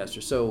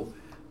sportscaster. So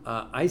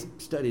I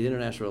studied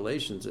international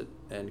relations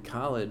in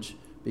college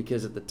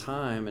because at the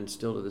time, and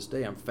still to this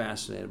day, I'm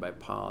fascinated by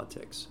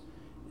politics.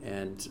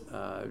 And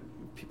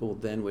people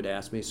then would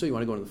ask me, so you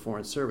want to go into the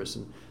Foreign Service?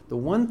 And the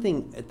one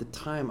thing at the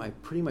time I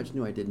pretty much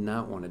knew I did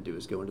not want to do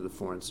is go into the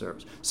Foreign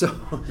Service. So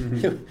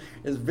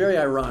it's very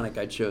ironic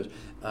I chose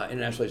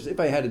international relations. If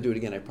I had to do it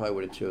again, I probably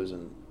would have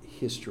chosen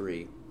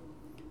history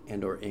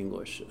and or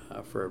English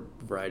for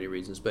a variety of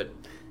reasons. But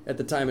at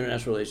the time,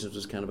 international relations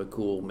was kind of a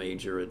cool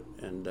major,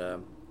 and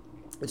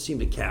it seemed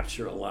to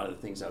capture a lot of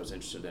the things I was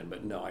interested in.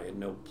 But no, I had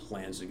no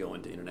plans to go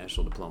into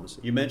international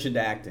diplomacy. You mentioned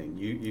acting.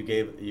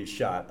 You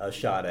shot a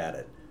shot at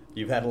it.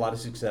 You've had a lot of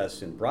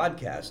success in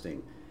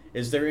broadcasting.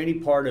 Is there any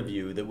part of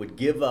you that would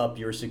give up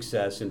your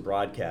success in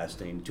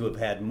broadcasting to have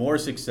had more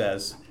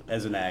success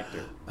as an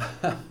actor?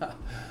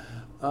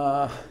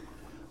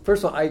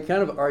 First of all, I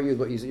kind of argue with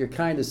what you said. You're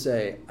kind to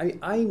say,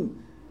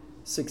 I'm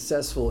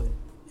successful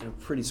in a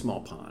pretty small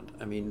pond.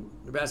 I mean,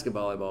 Nebraska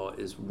volleyball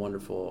is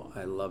wonderful.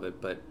 I love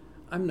it, but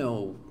I'm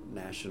no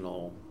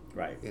national,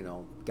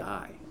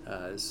 guy.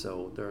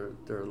 So there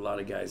are a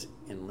lot of guys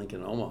in Lincoln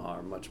and Omaha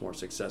are much more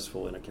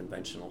successful in a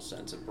conventional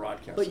sense of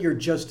broadcasting. But you're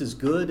just as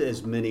good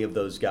as many of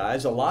those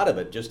guys. A lot of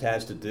it just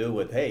has to do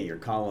with, hey, you're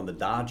calling the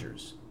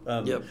Dodgers.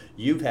 Yep.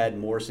 You've had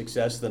more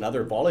success than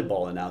other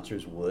volleyball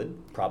announcers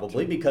would,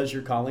 probably because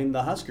you're calling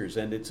the Huskers,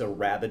 and it's a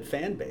rabid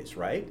fan base,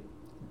 right?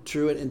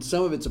 True, and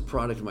some of it's a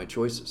product of my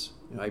choices.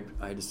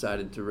 I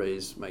decided to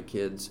raise my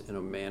kids in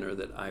a manner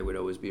that I would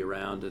always be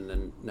around, and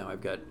then now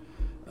I've got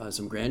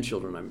some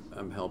grandchildren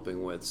I'm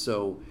helping with.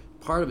 So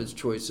part of it's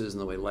choices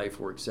and the way life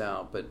works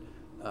out. But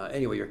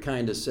anyway, you're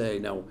kind to say,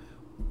 now,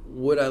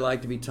 would I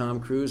like to be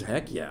Tom Cruise?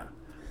 Heck yeah.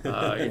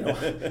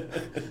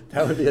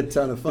 That would be a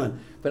ton of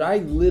fun. But I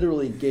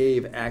literally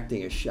gave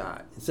acting a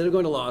shot. Instead of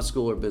going to law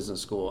school or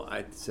business school,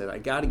 I said, I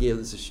got to give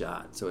this a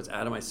shot. So it's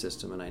out of my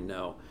system, and I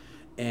know.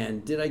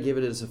 And did I give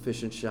it a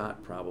sufficient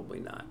shot? Probably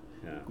not.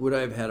 Yeah. Would I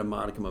have had a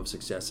modicum of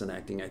success in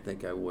acting? I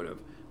think I would have.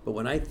 But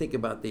when I think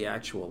about the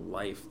actual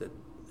life that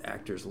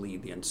actors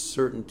lead, the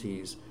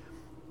uncertainties,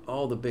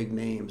 all the big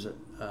names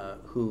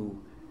who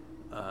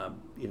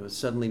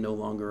suddenly no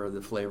longer are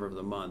the flavor of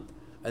the month,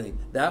 I think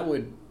that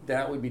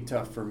would be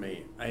tough for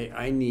me.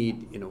 I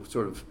need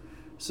sort of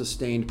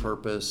sustained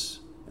purpose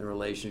and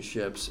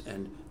relationships,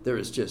 and there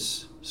is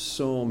just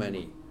so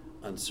many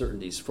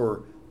uncertainties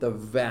for the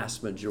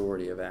vast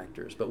majority of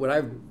actors. But would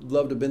I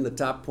love to have been the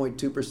top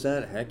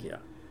 0.2%? Heck yeah.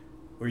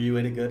 Were you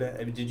any good at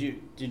it? Did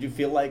you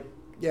feel like,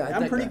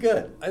 I'm pretty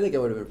good? Good. I think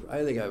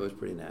I was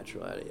pretty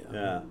natural at it.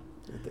 Yeah.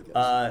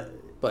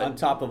 But on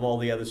top of all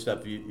the other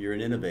stuff, you're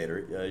an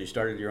innovator. You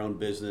started your own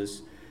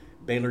business,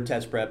 Baylor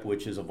Test Prep,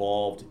 which has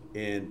evolved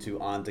into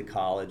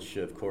OnToCollege.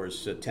 Of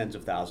course, tens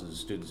of thousands of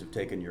students have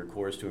taken your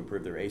course to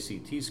improve their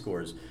ACT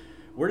scores.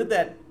 Where did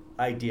that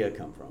idea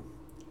come from?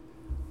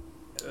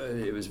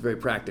 it was very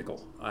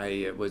practical.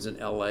 I was in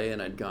LA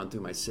and I'd gone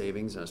through my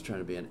savings and I was trying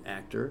to be an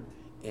actor,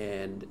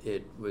 and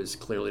it was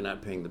clearly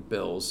not paying the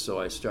bills. So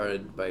I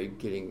started by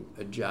getting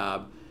a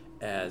job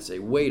as a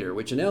waiter,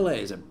 which in LA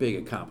is a big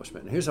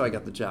accomplishment. And here's how I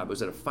got the job. It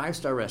was at a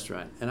 5-star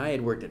restaurant, and I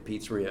had worked at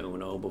Pizzeria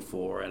Uno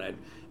before, and I'd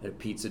at a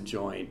pizza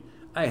joint.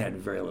 I had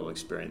very little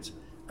experience.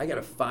 I got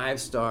a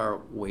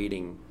 5-star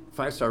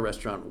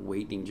restaurant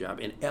waiting job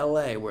in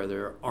LA, where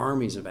there are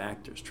armies of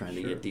actors trying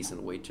to get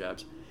decent wait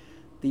jobs.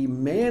 The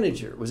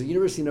manager was a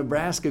University of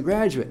Nebraska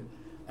graduate,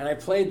 and I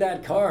played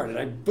that card, and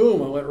I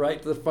went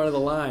right to the front of the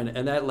line,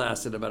 and that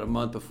lasted about a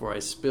month before I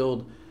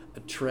spilled a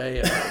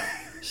tray of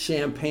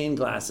champagne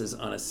glasses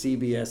on a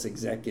CBS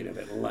executive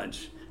at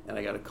lunch, and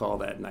I got a call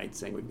that night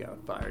saying, "We've got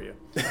to fire you."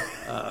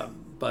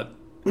 But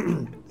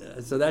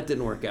so that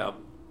didn't work out.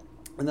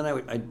 And then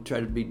I tried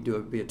to be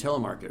a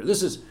telemarketer.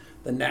 This is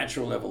the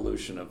natural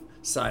evolution of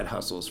side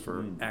hustles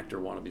for actor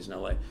wannabes in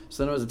LA.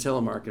 So then I was a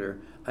telemarketer.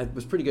 I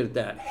was pretty good at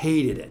that.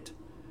 Hated it.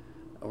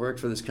 I worked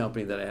for this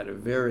company that I had a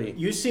very...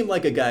 You seem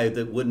like a guy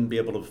that wouldn't be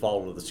able to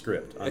follow the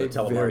script on a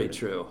telemarketer. Very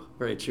true.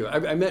 Very true.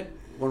 I met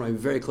one of my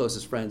very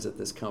closest friends at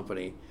this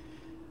company.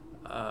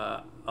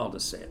 I'll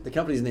just say it. The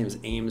company's name is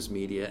Ames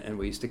Media, and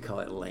we used to call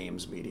it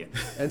Lames Media.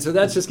 And so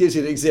that just gives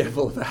you an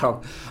example of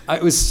how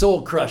it was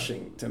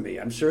soul-crushing to me.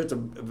 I'm sure it's a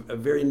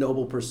very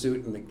noble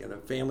pursuit, and a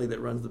family that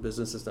runs the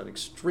business has done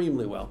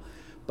extremely well.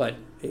 But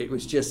it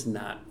was just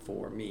not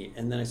for me.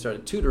 And then I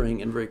started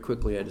tutoring, and very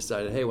quickly I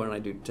decided, hey, why don't I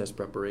do test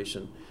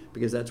preparation?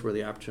 Because that's where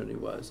the opportunity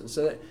was. And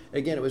so,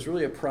 again, it was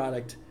really a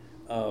product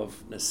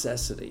of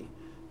necessity.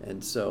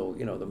 And so,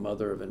 the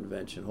mother of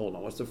invention. Hold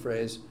on, what's the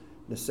phrase?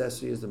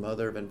 Necessity is the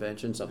mother of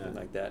invention, something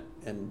like that.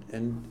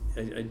 And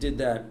I did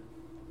that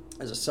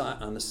as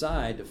on the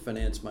side to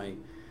finance my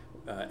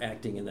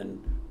acting and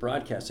then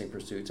broadcasting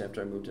pursuits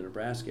after I moved to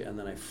Nebraska. And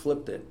then I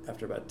flipped it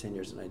after about 10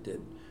 years, and I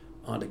did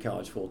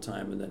OnToCollege full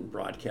time, and then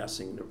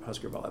broadcasting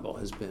Husker Volleyball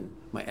has been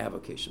my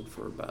avocation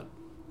for about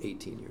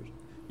 18 years.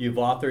 You've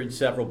authored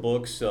several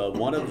books.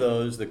 One of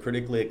those, the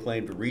critically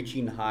acclaimed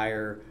Reaching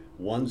Higher,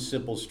 One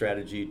Simple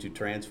Strategy to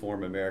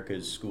Transform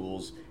America's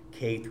Schools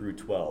K through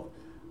 12.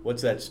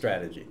 What's that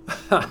strategy?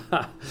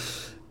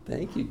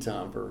 Thank you,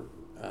 Tom, for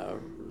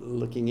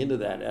looking into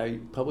that. I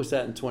published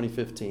that in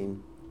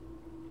 2015.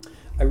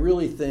 I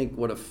really think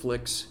what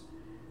afflicts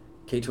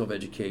K-12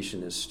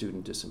 education is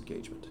student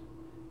disengagement.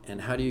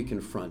 And how do you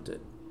confront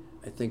it?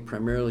 I think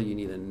primarily you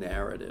need a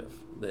narrative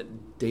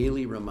that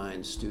daily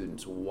reminds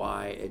students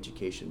why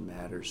education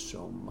matters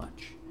so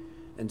much.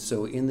 And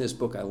so in this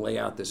book, I lay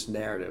out this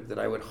narrative that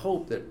I would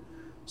hope that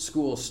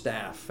school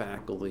staff,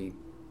 faculty,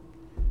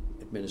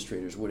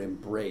 administrators would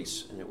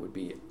embrace, and it would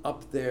be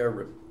up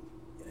there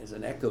as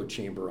an echo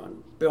chamber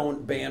on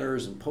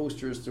banners and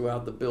posters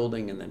throughout the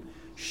building, and then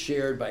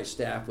shared by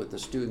staff with the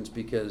students,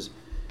 because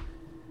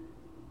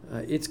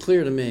it's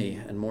clear to me,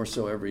 and more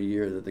so every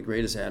year, that the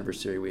greatest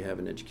adversary we have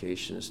in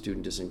education is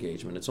student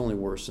disengagement. It's only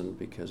worsened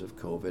because of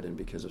COVID and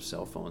because of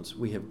cell phones.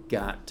 We have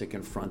got to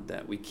confront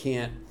that. We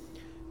can't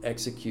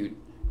execute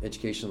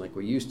education like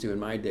we used to in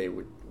my day,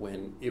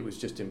 when it was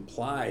just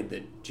implied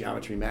that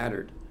geometry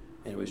mattered,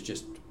 and it was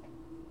just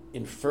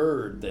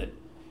inferred that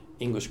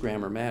English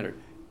grammar mattered.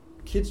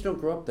 Kids don't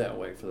grow up that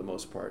way for the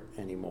most part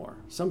anymore.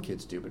 Some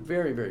kids do, but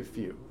very, very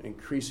few,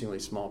 increasingly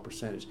small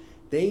percentage.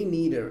 They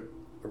need a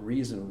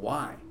reason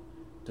why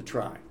to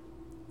try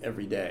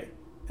every day.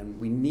 And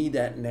we need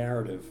that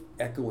narrative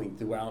echoing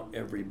throughout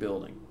every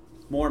building.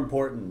 More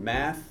important,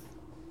 math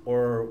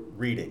or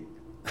reading?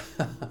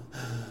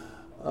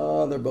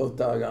 Oh, they're both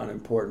doggone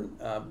important.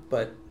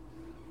 But,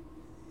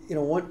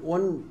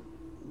 one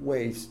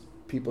way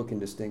people can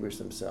distinguish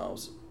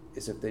themselves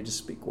is if they just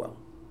speak well.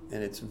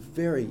 And it's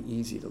very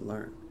easy to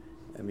learn.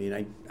 I mean,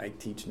 I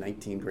teach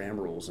 19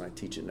 grammar rules, and I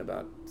teach it in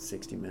about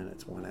 60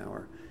 minutes, 1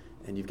 hour.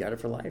 And you've got it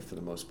for life for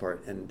the most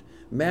part. And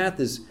math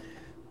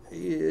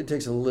it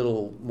takes a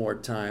little more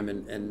time,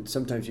 and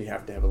sometimes you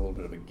have to have a little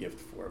bit of a gift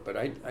for it. But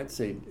I'd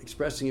say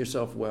expressing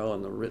yourself well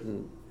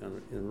in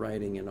in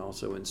writing and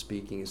also in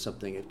speaking is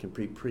something that can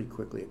be pretty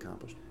quickly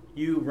accomplished.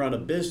 You run a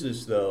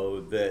business,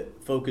 though,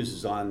 that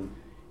focuses on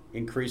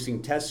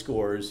increasing test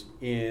scores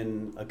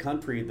in a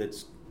country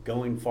that's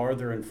going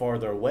farther and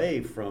farther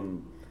away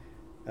from,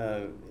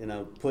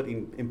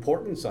 putting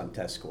importance on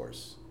test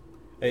scores.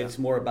 Yeah. It's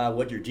more about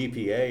what your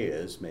GPA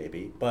is,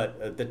 maybe,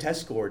 but the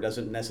test score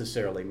doesn't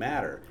necessarily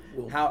matter.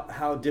 Well,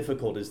 how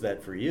difficult is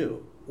that for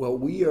you? Well,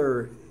 we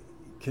are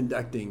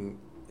conducting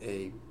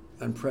a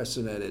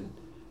unprecedented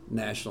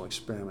national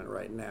experiment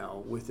right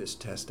now with this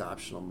test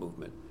optional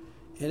movement.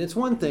 And it's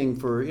one thing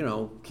for,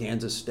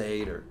 Kansas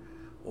State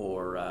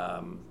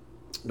or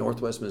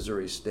Northwest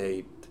Missouri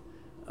State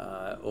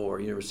or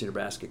University of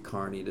Nebraska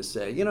Kearney to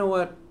say, you know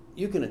what,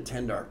 you can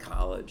attend our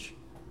college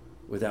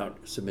without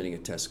submitting a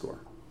test score.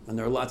 And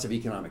there are lots of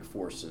economic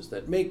forces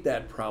that make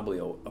that probably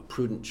a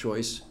prudent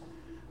choice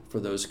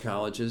for those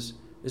colleges.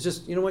 It's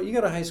just, you know what, you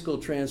got a high school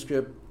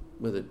transcript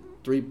with a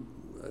 3.0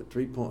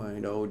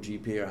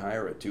 GPA or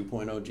higher, a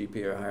 2.0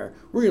 GPA or higher.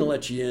 We're going to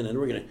let you in, and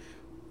we're going to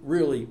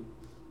really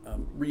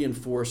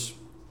reinforce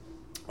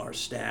our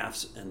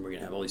staffs, and we're going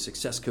to have all these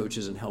success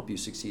coaches and help you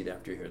succeed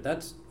after you're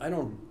here. I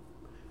don't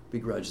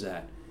begrudge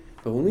that.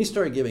 But when we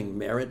started giving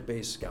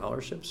merit-based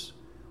scholarships,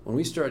 when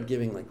we started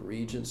giving like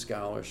Regent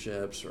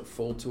scholarships or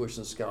full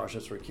tuition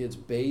scholarships for kids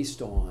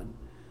based on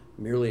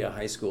merely a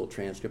high school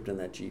transcript and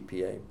that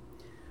GPA,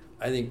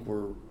 I think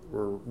we're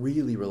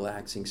really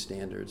relaxing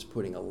standards,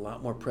 putting a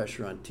lot more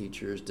pressure on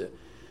teachers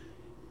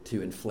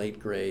to inflate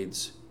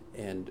grades,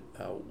 and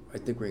I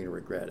think we're going to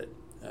regret it.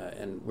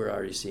 And we're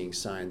already seeing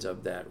signs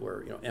of that,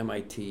 where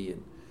MIT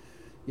and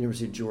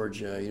University of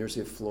Georgia, University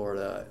of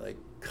Florida, like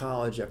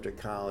college after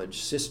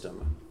college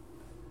system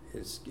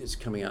is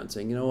coming out and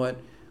saying, you know what,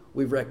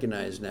 we've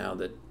recognized now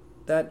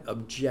that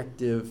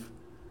objective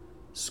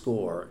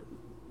score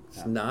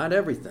is not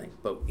everything,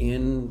 but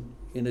in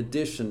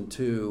addition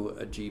to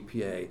a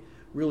GPA,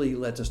 really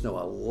lets us know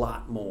a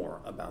lot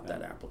more about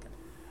that applicant.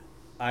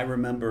 I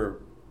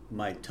remember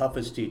my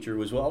toughest teacher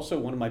was also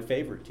one of my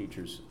favorite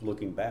teachers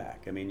looking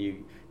back. I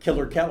mean,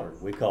 Killer Keller,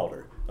 we called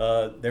her.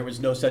 There was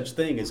no such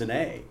thing as an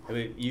A. I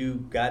mean,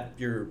 you got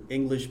your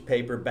English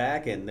paper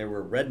back and there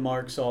were red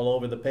marks all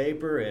over the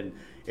paper, and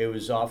it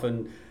was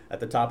often at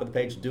the top of the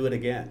page, do it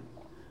again.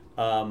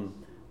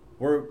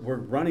 We're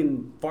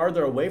running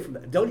farther away from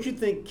that. Don't you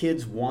think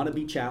kids want to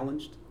be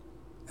challenged?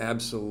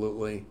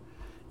 Absolutely.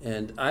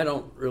 And I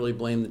don't really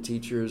blame the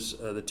teachers.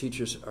 The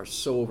teachers are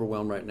so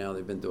overwhelmed right now.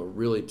 They've been through a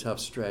really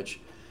tough stretch.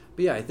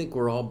 But yeah, I think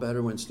we're all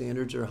better when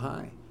standards are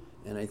high.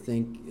 And I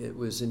think it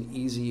was an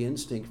easy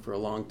instinct for a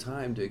long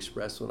time to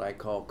express what I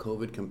call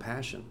COVID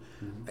compassion.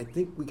 Mm-hmm. I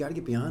think we got to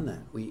get beyond that.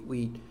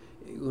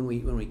 When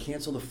we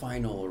cancel the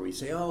final, or we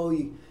say, oh,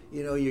 you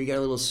got a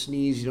little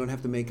sneeze, you don't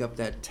have to make up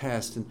that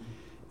test. And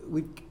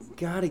we've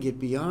got to get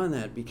beyond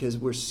that, because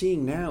we're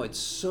seeing now it's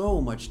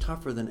so much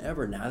tougher than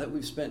ever. Now that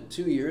we've spent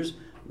 2 years,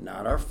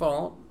 not our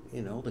fault,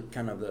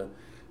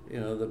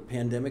 the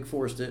pandemic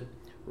forced it,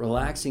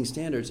 relaxing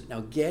standards, now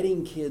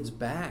getting kids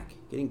back,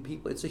 getting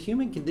people, it's a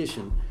human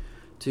condition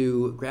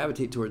to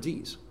gravitate towards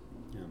ease.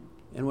 Yeah.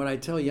 And what I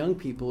tell young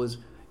people is,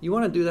 you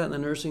want to do that in the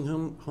nursing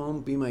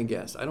home, be my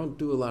guest. I don't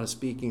do a lot of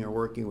speaking or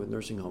working with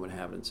nursing home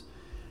inhabitants.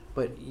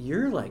 But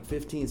you're like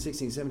 15,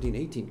 16, 17,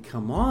 18,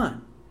 come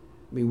on.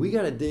 I mean, we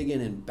got to dig in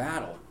and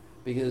battle,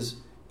 because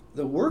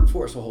the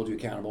workforce will hold you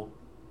accountable.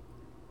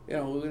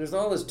 There's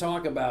all this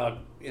talk about,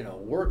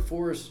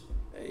 workforce.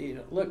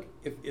 Look,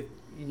 if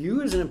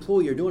you as an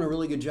employee are doing a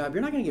really good job,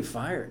 you're not going to get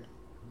fired.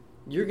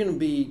 You're going to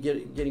be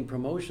getting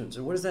promotions.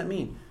 And what does that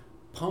mean?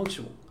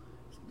 Punctual,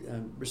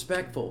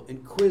 respectful,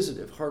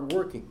 inquisitive,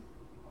 hardworking.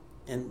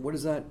 And what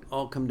does that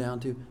all come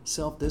down to?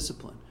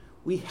 Self-discipline.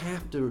 We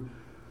have to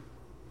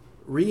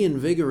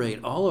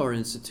reinvigorate all our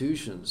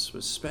institutions,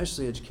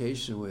 especially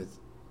education, with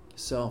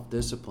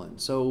self-discipline.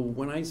 So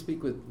when I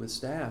speak with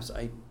staffs,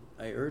 I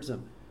urge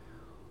them,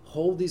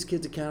 hold these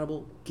kids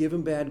accountable, give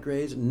them bad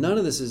grades. None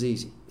of this is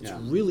easy. It's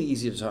really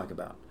easy to talk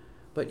about.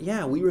 But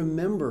yeah, we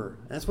remember.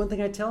 That's one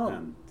thing I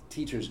tell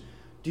teachers.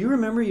 Do you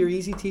remember your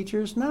easy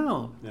teachers?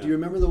 No. Yeah. Do you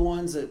remember the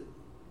ones that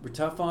were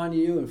tough on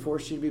you and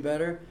forced you to be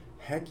better?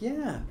 Heck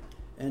yeah.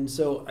 And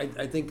so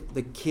I think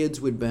the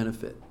kids would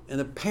benefit. And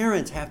the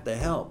parents have to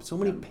help. So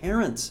many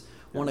parents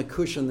want to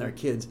cushion their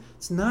kids.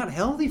 It's not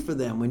healthy for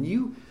them. When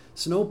you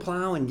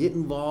snowplow and get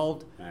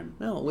involved,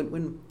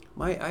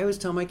 I always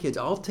tell my kids,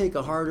 I'll take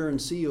a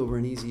hard-earned C over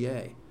an easy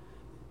A.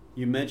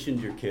 You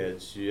mentioned your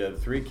kids. You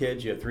have 3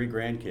 kids. You have 3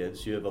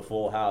 grandkids. You have a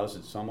full house.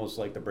 It's almost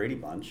like the Brady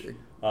Bunch.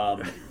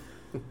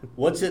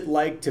 What's it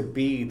like to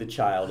be the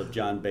child of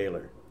John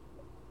Baylor?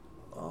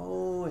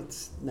 Oh,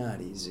 it's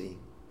not easy.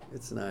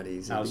 It's not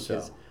easy. How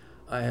because so?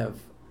 I have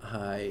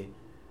high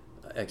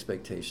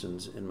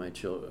expectations in my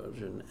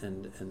children,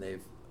 and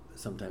they've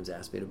sometimes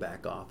asked me to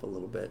back off a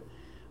little bit.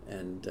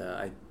 And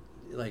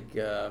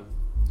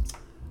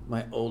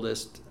my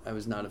oldest, I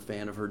was not a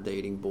fan of her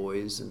dating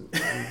boys, and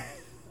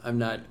I'm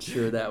not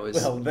sure that was...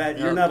 Well,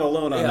 you're not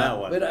alone on that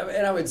one. But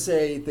I would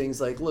say things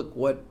like, look,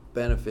 what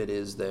benefit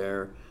is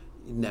there?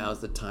 Now's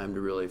the time to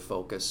really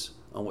focus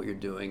on what you're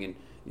doing, and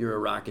you're a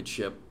rocket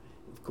ship.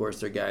 Of course,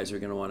 there are guys who are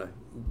going to want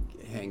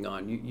to hang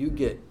on. You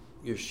get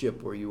your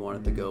ship where you want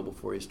it to go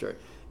before you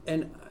start.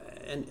 And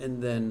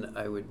then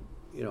I would,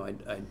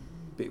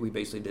 we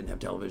basically didn't have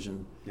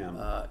television.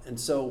 Yeah. And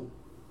so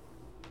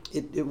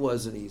it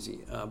wasn't easy.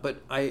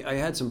 But I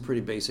had some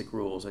pretty basic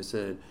rules. I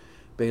said,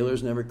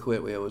 Baylor's never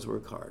quit. We always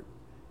work hard.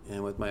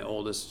 And with my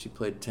oldest, she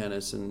played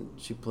tennis, and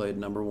she played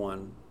number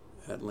 1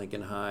 at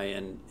Lincoln High.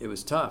 And it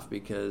was tough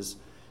because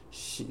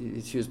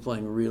she was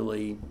playing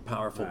really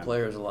powerful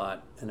players a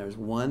lot. And there was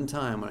one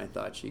time when I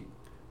thought she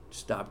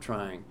stopped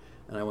trying.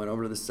 And I went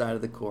over to the side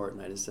of the court,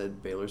 and I just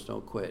said, Baylor's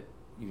don't quit.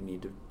 You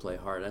need to play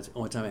hard. That's the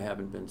only time I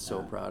haven't been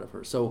so proud of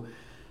her. So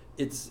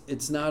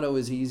it's not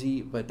always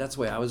easy, but that's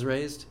the way I was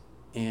raised,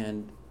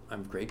 and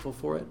I'm grateful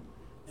for it.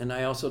 And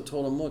I also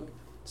told them, look,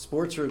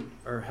 sports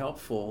are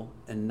helpful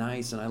and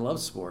nice, and I love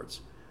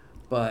sports,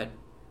 but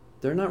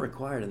they're not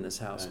required in this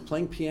house. Right.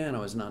 Playing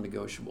piano is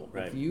non-negotiable.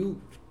 Right. If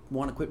you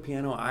want to quit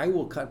piano, I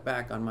will cut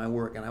back on my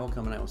work, and I will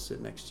come and I will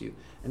sit next to you.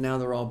 And now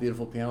they're all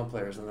beautiful piano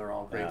players, and they're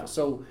all grateful.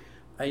 So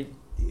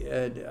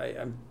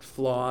I'm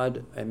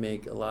flawed. I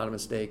make a lot of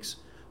mistakes,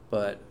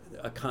 but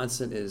a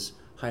constant is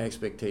high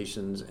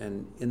expectations,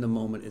 and in the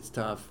moment it's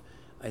tough.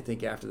 I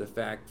think after the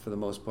fact, for the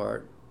most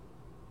part.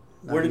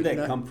 Where did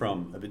that come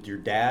from? Your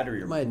dad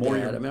or my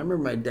dad? I remember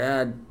my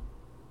dad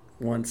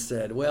once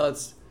said, "Well,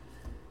 it's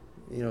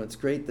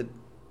great that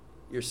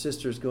your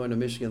sister's going to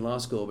Michigan Law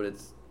School, but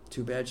it's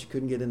too bad she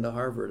couldn't get into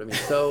Harvard." I mean,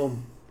 so.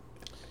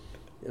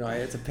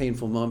 It's a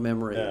painful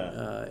memory,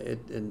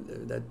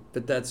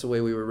 but that's the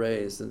way we were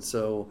raised. And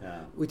so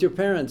with your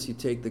parents, you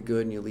take the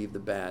good and you leave the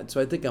bad. So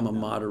I think I'm a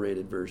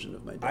moderated version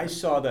of my dad. I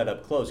saw that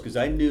up close because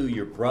I knew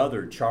your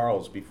brother,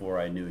 Charles, before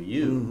I knew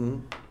you. Mm-hmm.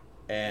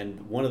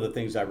 And one of the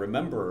things I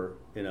remember,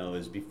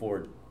 is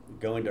before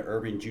going to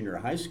Irving Junior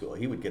High School,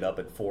 he would get up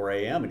at 4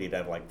 a.m. and he'd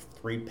have like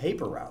 3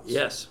 paper routes.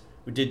 Yes.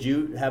 Did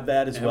you have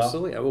that as well?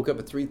 Absolutely. I woke up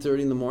at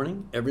 3:30 in the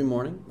morning, every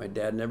morning. My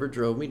dad never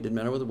drove me, didn't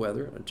matter what the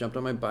weather. I jumped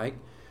on my bike.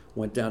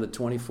 Went down to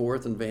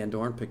 24th and Van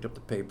Dorn, picked up the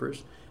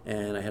papers,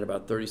 and I had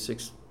about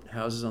 36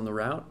 houses on the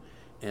route,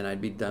 and I'd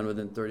be done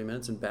within 30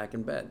 minutes and back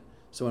in bed.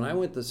 So when I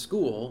went to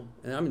school,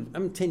 and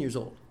I'm 10 years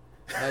old,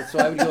 right? So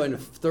I would go into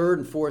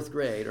 3rd and 4th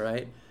grade,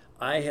 right?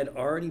 I had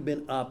already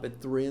been up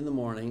at 3 in the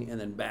morning and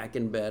then back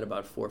in bed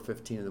about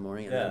 4:15 in the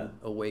morning, and then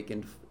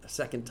awakened a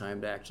second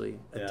time to actually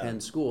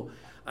attend school.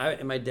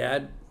 And my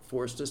dad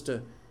forced us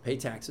to pay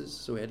taxes,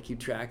 so we had to keep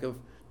track of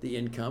the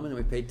income, and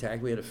then we paid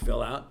tax. We had to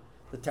fill out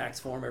the tax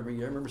form every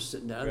year. I remember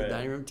sitting down at the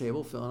dining room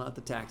table, filling out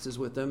the taxes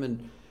with them.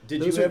 And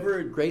did you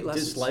ever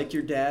dislike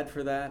your dad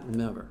for that?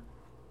 Never.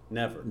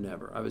 Never.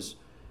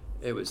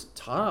 It was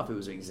tough. It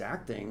was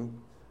exacting,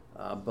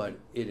 but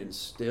it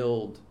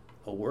instilled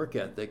a work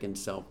ethic and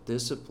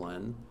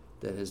self-discipline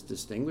that has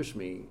distinguished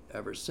me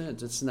ever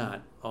since. It's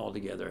not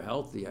altogether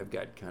healthy. I've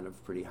got kind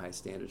of pretty high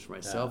standards for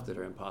myself that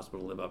are impossible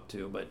to live up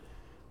to. But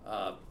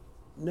I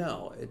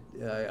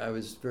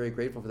was very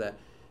grateful for that.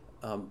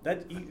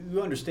 That you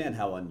understand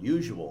how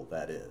unusual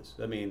that is.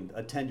 I mean,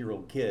 a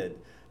 10-year-old kid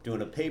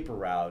doing a paper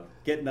route,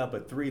 getting up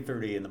at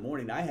 3:30 in the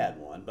morning. I had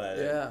one,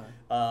 but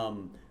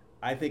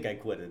I think I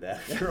quit it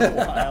after a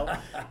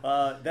while.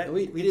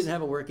 We didn't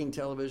have a working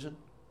television.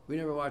 We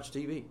never watched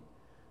TV.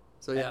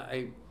 So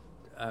it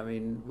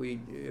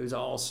was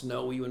all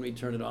snowy when we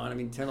turned it on. I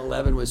mean,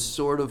 10-11 was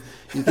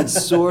you could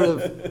sort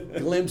of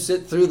glimpse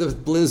it through the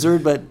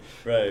blizzard, but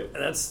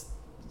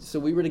So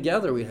we were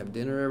together. We'd have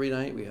dinner every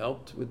night. We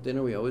helped with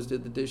dinner. We always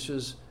did the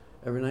dishes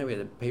every night. We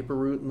had a paper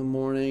route in the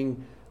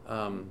morning.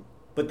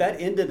 But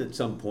that ended at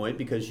some point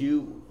because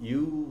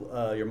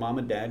your mom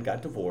and dad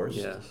got divorced.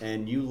 Yes.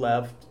 And you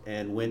left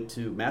and went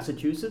to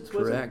Massachusetts,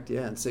 was it? Correct,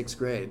 in 6th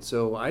grade.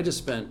 So I just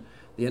spent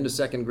the end of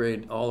 2nd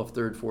grade, all of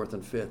 3rd, 4th,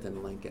 and 5th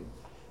in Lincoln,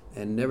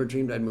 and never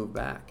dreamed I'd move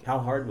back. How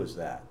hard was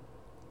that?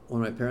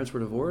 When my parents were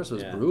divorced, it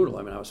was brutal.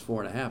 I mean, I was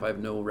 4 and a half. I have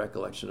no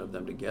recollection of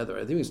them together. I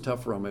think it was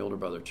tougher on my older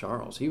brother,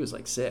 Charles. He was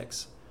like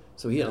 6.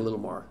 So he had a little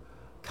more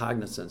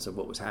cognizance of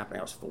what was happening.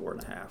 I was 4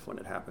 and a half when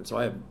it happened. So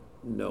I have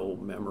no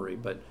memory.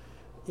 But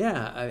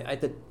I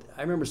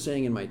remember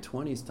saying in my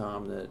 20s,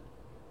 Tom, that,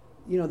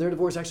 their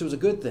divorce actually was a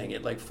good thing.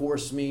 It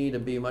forced me to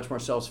be much more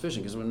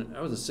self-sufficient. Because when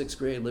I was in 6th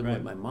grade living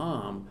with my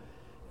mom,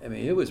 I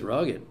mean, it was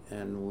rugged,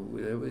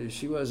 and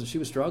she was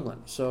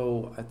struggling.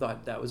 So I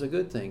thought that was a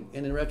good thing.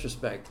 And in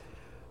retrospect,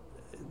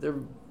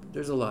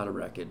 there's a lot of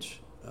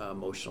wreckage,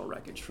 emotional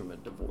wreckage from a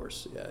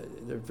divorce.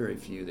 There are very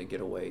few that get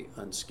away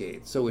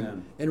unscathed. So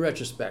in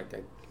retrospect,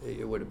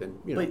 it would have been,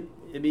 But,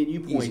 I mean,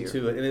 you point easier.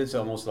 to it, and it's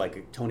almost like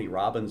a Tony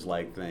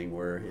Robbins-like thing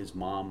where his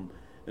mom,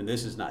 and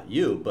this is not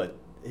you, but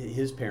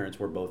his parents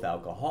were both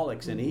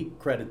alcoholics, and he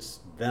credits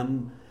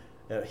them,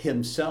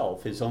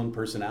 himself, his own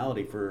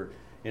personality for,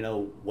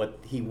 what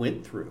he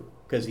went through,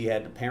 because he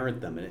had to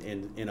parent them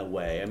in a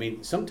way. I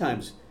mean,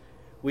 sometimes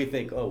we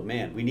think, oh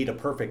man, we need a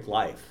perfect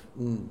life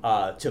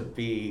to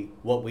be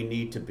what we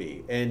need to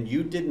be. And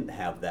you didn't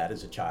have that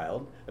as a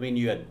child. I mean,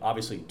 you had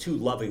obviously 2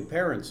 loving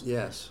parents.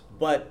 Yes.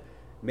 But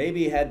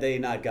maybe had they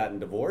not gotten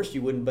divorced,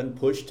 you wouldn't have been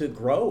pushed to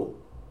grow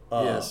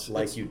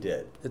like you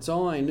did. It's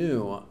all I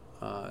knew.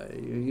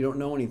 You don't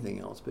know anything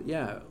else. But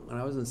when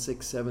I was in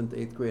 6th, 7th,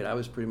 8th grade, I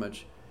was pretty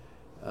much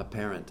a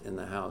parent in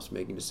the house,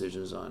 making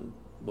decisions on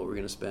what we were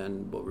going to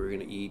spend, what we were going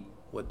to eat,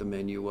 what the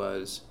menu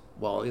was,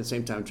 while at the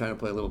same time trying to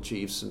play Little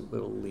Chiefs and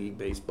Little League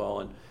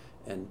baseball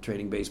and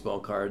trading baseball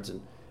cards,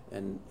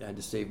 and I had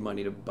to save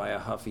money to buy a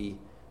Huffy,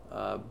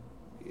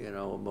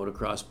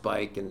 motocross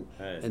bike,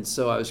 and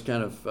so I was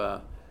kind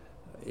of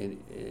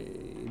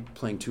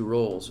playing 2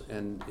 roles,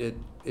 and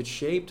it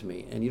shaped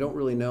me. And you don't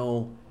really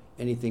know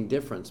anything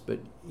different, but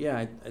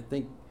I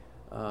think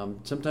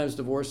sometimes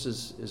divorce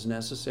is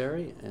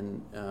necessary,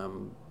 and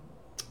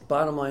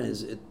bottom line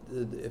is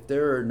if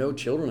there are no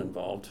children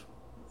involved,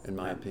 in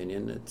my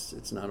opinion, it's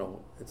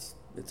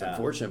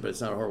unfortunate, but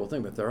it's not a horrible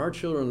thing. But if there are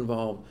children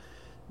involved,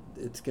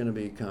 it's going to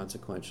be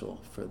consequential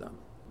for them.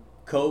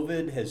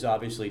 COVID has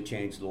obviously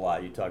changed a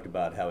lot. You talked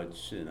about how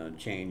it's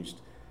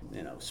changed,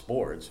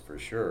 sports for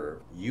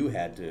sure. You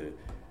had to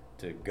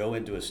go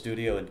into a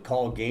studio and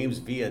call games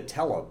via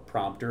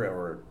teleprompter,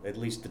 or at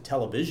least the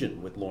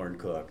television with Lauren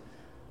Cook.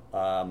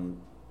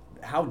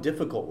 how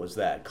difficult was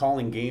that,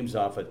 calling games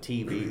off a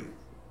TV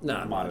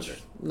Not monitor?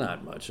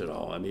 Not much at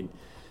all. I mean,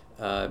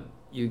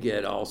 you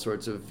get all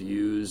sorts of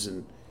views,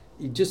 and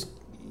you just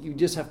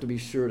have to be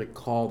sure to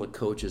call the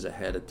coaches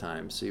ahead of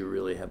time so you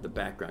really have the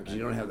background, because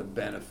you don't have the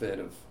benefit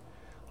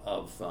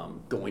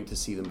of going to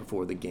see them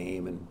before the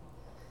game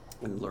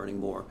and learning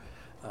more.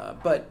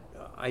 But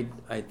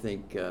I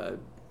think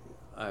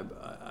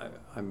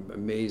I'm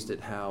amazed at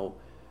how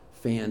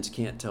fans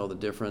can't tell the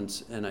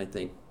difference, and I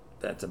think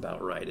that's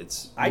about right.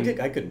 I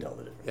couldn't tell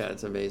the difference. Yeah,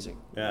 it's amazing.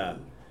 Yeah,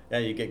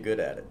 you get good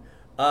at it.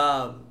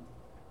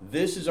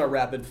 This is our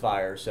rapid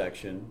fire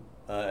section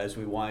as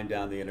we wind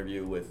down the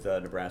interview with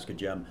Nebraska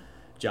gem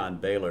John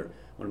Baylor,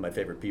 one of my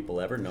favorite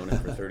people ever, known him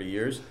for 30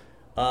 years.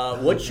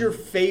 What's your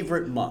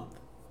favorite month? Do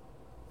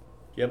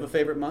you have a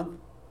favorite month?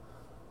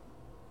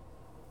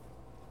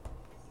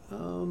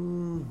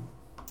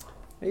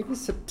 Maybe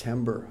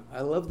September.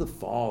 I love the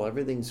fall.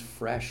 Everything's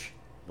fresh.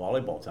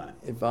 Volleyball time.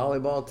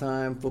 Volleyball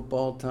time,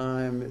 football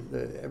time,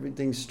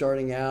 everything's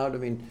starting out. I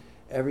mean,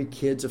 every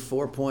kid's a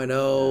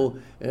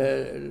 4.0.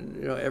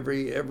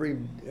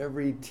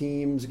 Every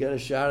team's got a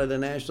shot at the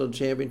national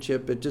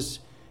championship. It's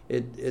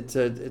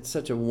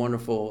such a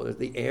wonderful.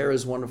 The air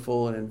is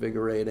wonderful and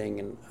invigorating,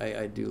 and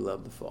I do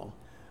love the fall.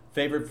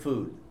 Favorite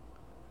food?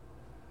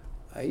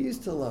 I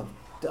used to love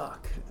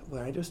duck,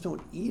 but I just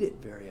don't eat it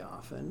very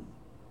often,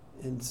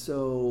 and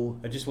so.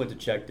 I just went to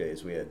Czech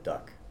Days. We had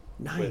duck.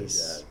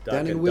 Nice. Duck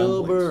Down in and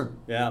Wilbur. dumplings.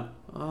 Yeah.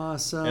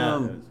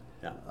 Awesome.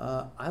 Yeah.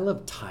 I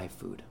love Thai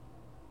food.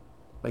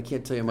 I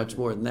can't tell you much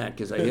more than that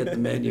because I hit the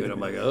menu and I'm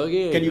like,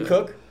 okay. Can you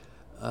cook?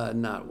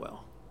 Not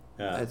well.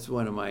 Yeah. That's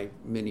one of my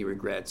many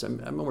regrets.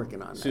 I'm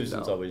working on that.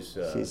 Susan's though. always.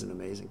 She's an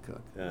amazing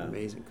cook. Yeah.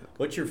 Amazing cook.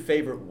 What's your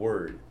favorite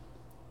word?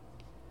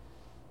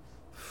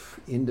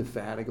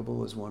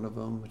 Indefatigable is one of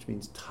them, which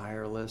means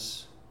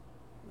tireless.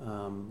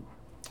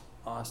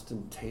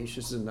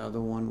 Ostentatious is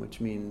another one,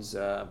 which means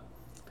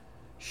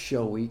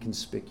showy,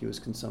 conspicuous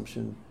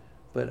consumption.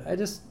 But I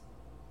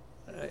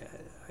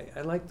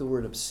like the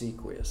word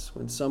obsequious.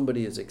 When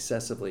somebody is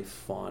excessively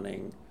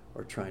fawning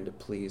or trying to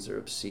please, they're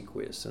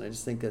obsequious. And I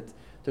just think that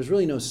there's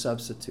really no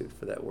substitute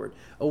for that word.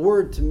 A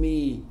word to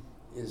me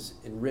is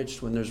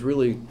enriched when there's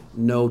really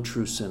no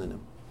true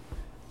synonym.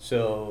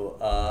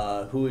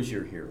 So, who is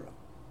your hero?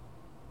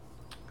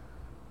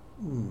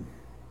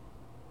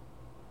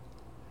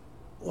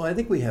 Well, I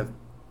think we have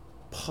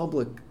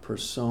public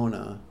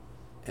persona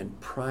and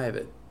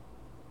private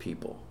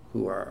people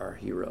who are our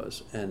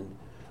heroes. And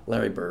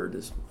Larry Bird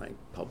is my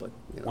public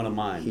one of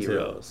mine,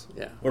 heroes.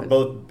 too. Yeah. We're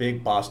both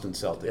big Boston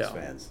Celtics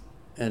fans.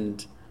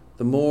 And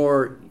the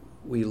more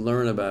we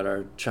learn about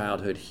our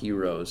childhood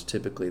heroes,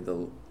 typically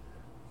the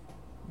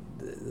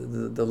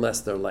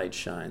less their light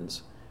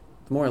shines.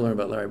 The more I learn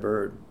about Larry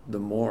Bird, the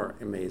more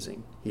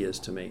amazing he is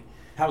to me.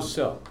 How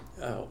so?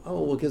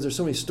 Well, because there's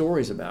so many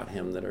stories about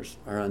him that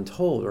are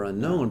untold or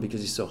unknown because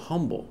he's so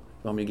humble.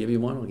 You want me to give you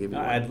one? I'll give you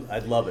one.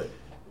 I'd love it.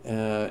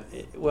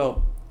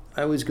 Well,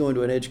 I was going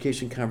to an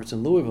education conference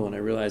in Louisville, and I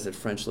realized that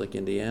French Lick,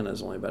 Indiana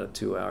is only about a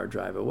 2-hour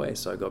drive away.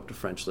 So I go up to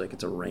French Lick.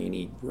 It's a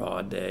rainy,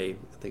 raw day.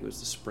 I think it was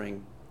the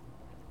spring,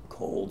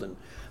 cold. And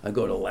I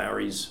go to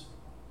Larry's,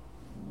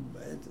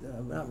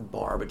 not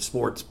bar, but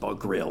sports bar,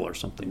 grill or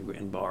something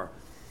in bar.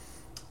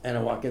 And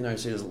I walk in there and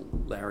say, does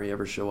Larry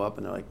ever show up?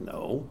 And they're like,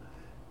 no.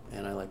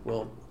 And I'm like,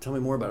 well, tell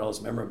me more about all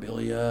this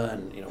memorabilia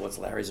and, what's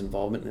Larry's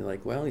involvement? And they're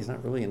like, well, he's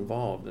not really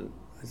involved. And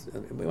I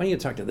said, why don't you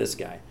talk to this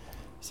guy?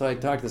 So I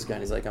talked to this guy,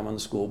 and he's like, I'm on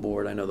the school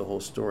board. I know the whole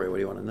story. What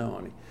do you want to know?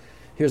 And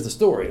here's the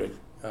story.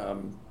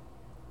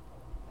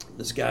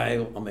 This guy,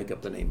 I'll make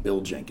up the name,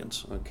 Bill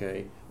Jenkins,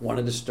 okay,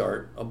 wanted to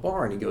start a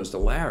bar. And he goes to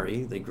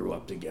Larry. They grew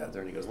up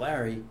together. And he goes,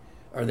 Larry,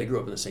 or they grew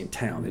up in the same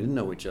town. They didn't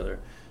know each other.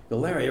 Go,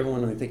 Larry,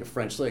 everyone when they think of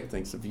French Lick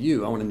thinks of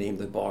you. I want to name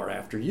the bar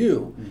after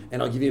you,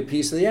 and I'll give you a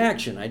piece of the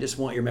action. I just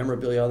want your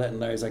memorabilia, all that. And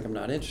Larry's like, I'm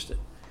not interested.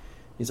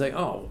 He's like,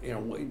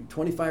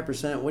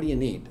 25%, what do you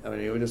need? I mean,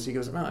 he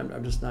goes, no,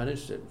 I'm just not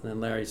interested. And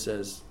then Larry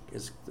says,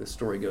 the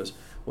story goes,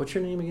 what's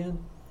your name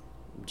again?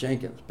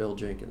 Jenkins, Bill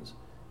Jenkins.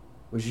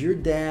 Was your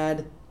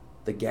dad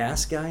the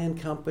gas guy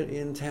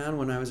in town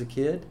when I was a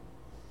kid?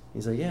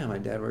 He's like, yeah, my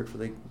dad worked for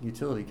the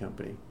utility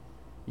company.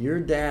 Your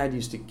dad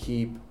used to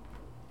keep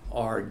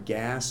our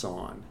gas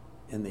on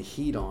and the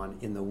heat on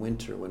in the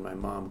winter when my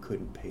mom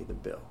couldn't pay the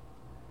bill.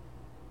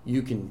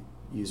 You can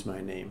use my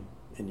name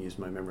and use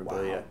my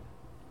memorabilia. Wow.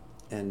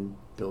 And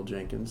Bill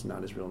Jenkins,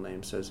 not his real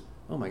name, says,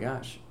 oh my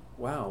gosh,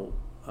 wow,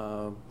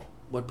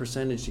 what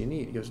percentage do you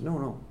need? He goes,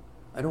 no,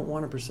 I don't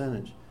want a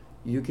percentage.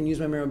 You can use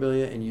my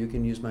memorabilia and you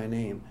can use my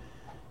name.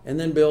 And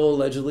then Bill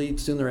allegedly,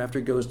 soon thereafter,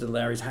 goes to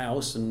Larry's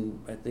house,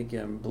 and I think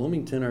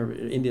Bloomington or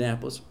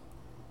Indianapolis,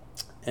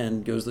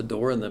 and goes to the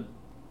door, and the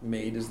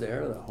maid is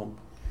there, the home,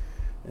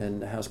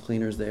 and the house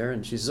cleaner's there,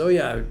 and she says, oh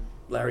yeah,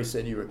 Larry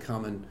said you were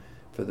coming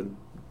for the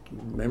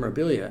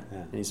memorabilia. Yeah.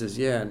 And he says,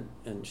 yeah,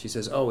 and she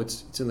says, oh,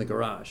 it's in the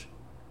garage.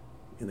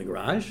 In the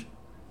garage?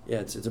 Yeah,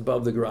 it's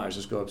above the garage.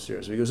 Let's go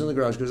upstairs. So he goes in the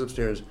garage, goes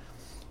upstairs,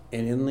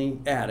 and in the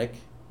attic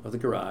of the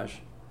garage,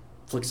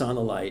 flicks on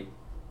the light,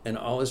 and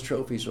all his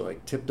trophies are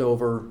like tipped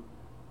over,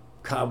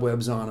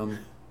 cobwebs on them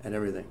and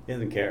everything. He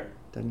doesn't care.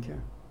 Doesn't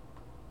care.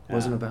 Yeah.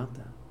 Wasn't about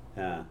that.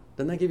 Yeah.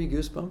 Doesn't that give you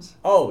goosebumps?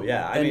 Oh,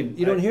 yeah. I And mean,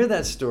 you don't hear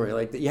that story,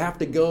 like that you have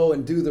to go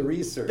and do the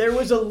research. There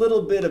was a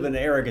little bit of an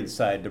arrogant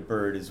side to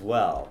Bird as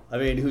well. I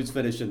mean, who's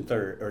finishing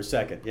third or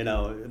second,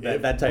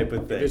 that type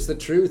of thing. It's the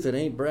truth, it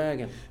ain't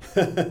bragging.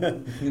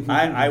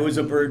 I was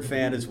a Bird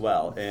fan as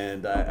well,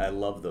 and I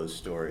love those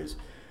stories.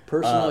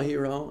 Personal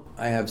hero,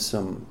 I have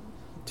some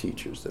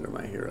teachers that are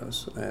my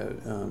heroes.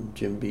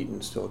 Jim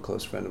Beaton, still a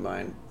close friend of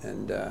mine,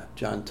 and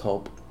John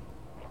Tulp.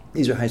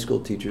 These are high school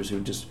teachers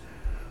who just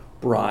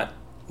brought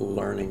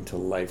learning to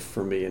life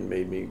for me and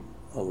made me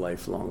a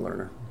lifelong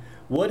learner.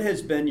 What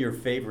has been your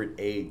favorite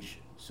age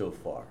so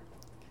far?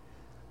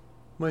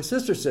 My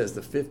sister says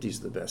the 50s is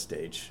the best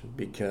age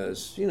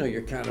because,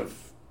 you're kind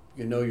of,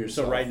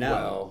 yourself right now.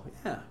 well.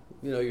 Yeah.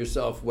 You know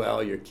yourself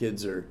well. Your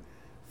kids are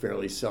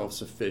fairly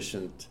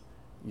self-sufficient.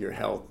 Your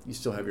health, you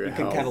still have your health.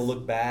 You can kind of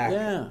look back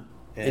yeah.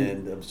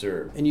 and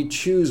observe. And you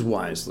choose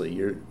wisely.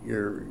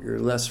 You're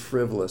less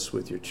frivolous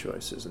with your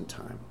choices and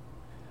time.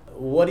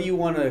 What do you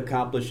want to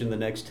accomplish in the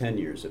next 10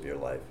 years of your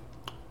life?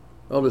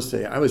 I'll just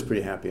say I was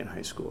pretty happy in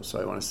high school,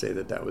 so I want to say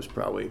that was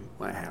probably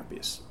my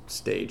happiest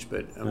stage,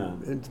 but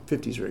and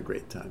 50s are a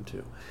great time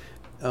too.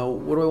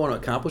 What do I want to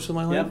accomplish with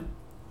my life? Yeah.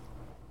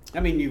 I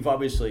mean, you've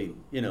obviously,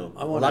 a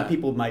lot of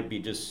people might be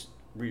just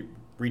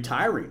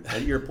retiring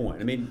at your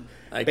point. I mean,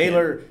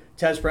 Baylor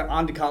test prep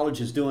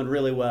OnToCollege is doing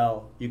really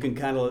well. You can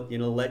kind of,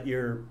 let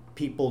your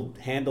people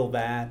handle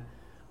that.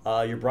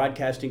 Your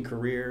broadcasting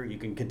career, you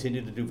can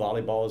continue to do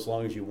volleyball as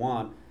long as you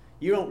want.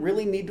 You don't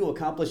really need to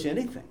accomplish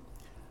anything.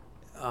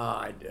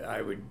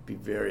 I would be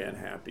very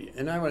unhappy.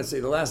 And I want to say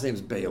the last name's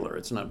Baylor.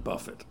 It's not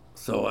Buffett.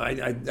 So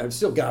I've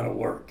still got to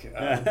work.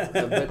 I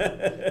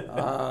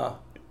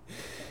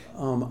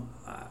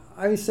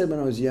said when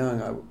I was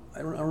young,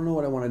 I don't know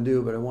what I want to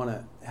do, but I want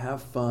to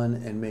have fun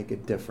and make a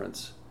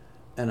difference.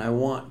 And I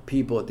want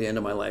people at the end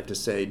of my life to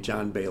say,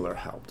 John Baylor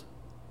helped.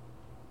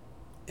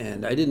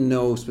 And I didn't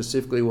know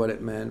specifically what it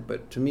meant,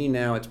 but to me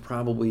now it's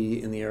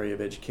probably in the area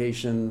of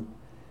education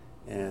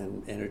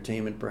and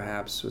entertainment,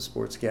 perhaps with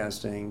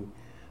sportscasting.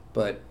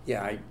 But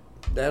yeah,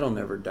 that'll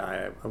never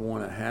die. I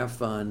want to have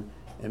fun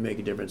and make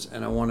a difference,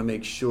 and I want to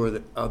make sure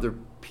that other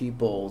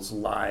people's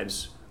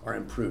lives are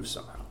improved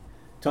somehow.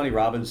 Tony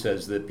Robbins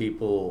says that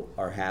people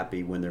are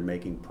happy when they're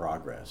making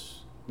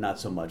progress. It's not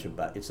so much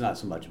about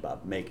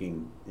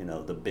making,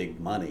 the big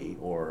money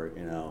or,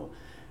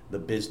 the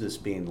business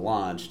being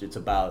launched. It's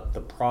about the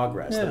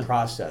progress, the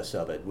process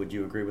of it. Would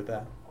you agree with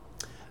that?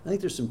 I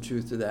think there's some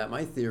truth to that.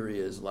 My theory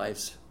is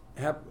life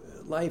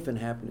and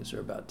happiness are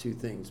about two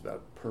things,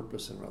 about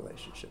purpose and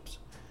relationships.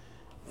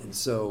 And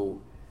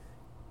so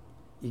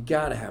you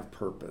got to have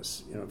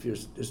purpose. If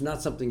there's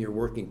not something you're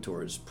working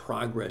towards,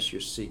 progress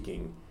you're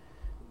seeking,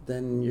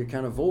 then you're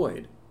kind of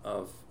void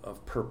of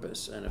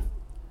purpose. And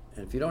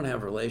if you don't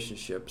have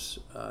relationships,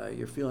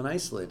 you're feeling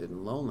isolated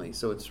and lonely.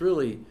 So it's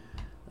really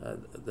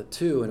the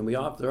two, and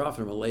they're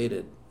often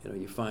related.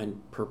 You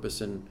find purpose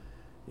in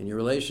your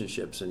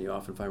relationships, and you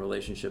often find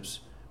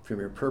relationships from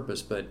your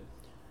purpose. But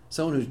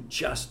someone who's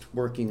just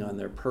working on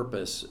their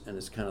purpose and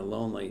is kind of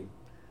lonely,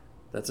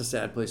 that's a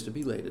sad place to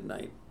be late at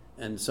night.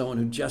 And someone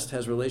who just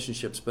has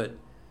relationships but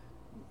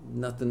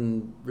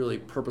nothing really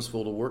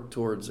purposeful to work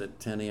towards at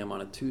 10 a.m.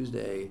 on a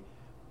Tuesday,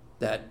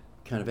 that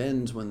kind of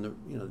ends when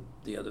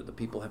the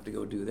people have to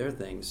go do their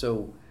thing.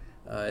 So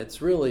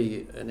it's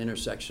really an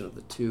intersection of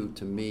the two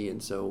to me,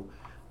 and so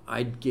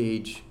I'd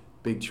gauge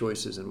big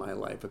choices in my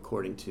life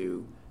according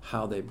to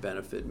how they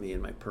benefit me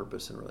and my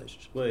purpose and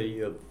relationship. Well,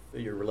 you have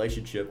your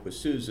relationship with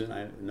Susan.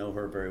 I know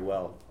her very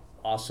well.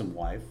 Awesome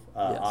wife,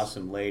 Yes.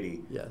 Awesome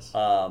lady. Yes.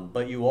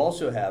 But you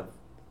also have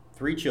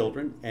 3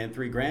 children and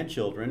 3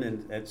 grandchildren,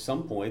 and at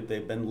some point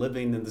they've been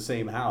living in the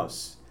same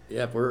house.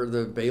 Yeah, we're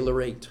the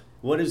Baylor 8.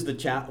 What are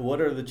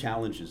the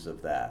challenges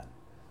of that?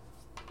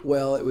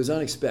 Well, it was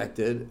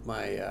unexpected.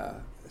 My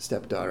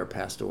stepdaughter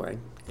passed away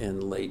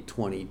in late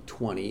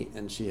 2020,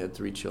 and she has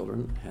 3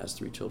 children,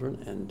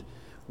 and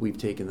we've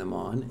taken them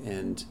on,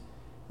 and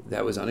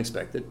that was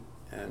unexpected.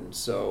 And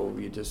so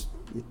you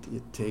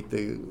take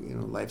the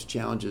life's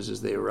challenges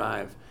as they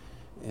arrive.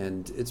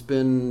 And it's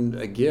been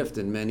a gift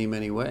in many,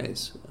 many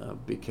ways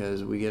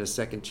because we get a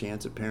second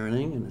chance at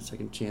parenting and a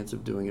second chance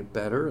of doing it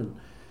better.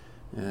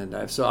 And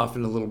I've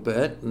softened a little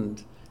bit,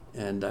 and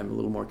I'm a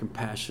little more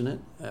compassionate.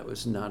 That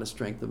was not a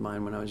strength of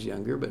mine when I was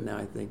younger, but now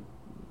I think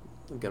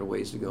I've got a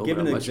ways to go. Give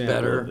but an I'm much example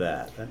better. of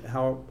that.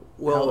 How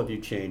have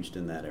you changed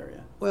in that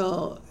area?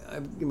 Well,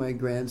 my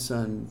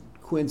grandson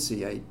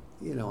Quincy,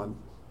 I'm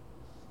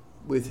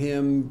with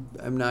him.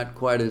 I'm not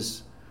quite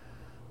as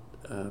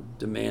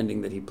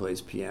demanding that he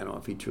plays piano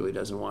if he truly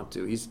doesn't want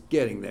to. He's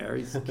getting there.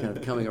 He's kind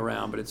of coming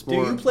around, but it's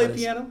more. Do you play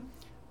piano?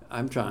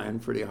 I'm trying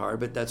pretty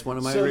hard, but that's one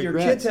of my So regrets.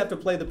 your kids have to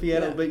play the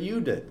piano, but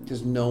you did.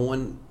 Because no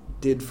one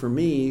did for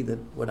me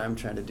what I'm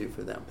trying to do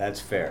for them. That's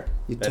fair.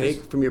 You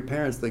take from your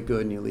parents the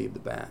good and you leave the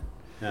bad.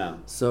 Yeah.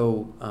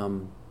 So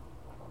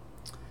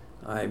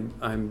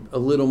I'm a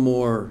little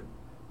more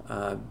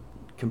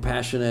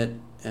compassionate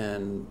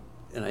and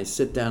I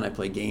sit down, I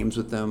play games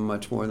with them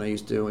much more than I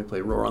used to. We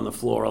play Roar on the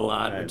Floor a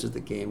lot, Right. which is the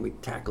game. We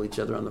tackle each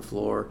other on the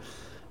floor,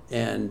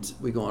 and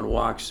we go on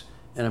walks,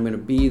 and I'm going to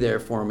be there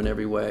for them in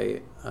every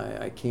way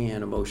I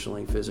can,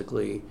 emotionally,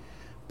 physically,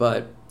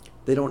 but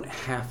they don't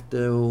have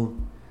to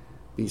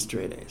be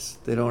straight A's.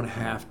 They don't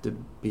have to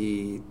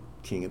be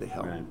king of the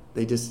hill. Right.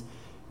 They just,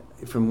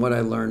 from what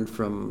I learned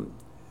from,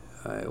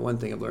 one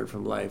thing I've learned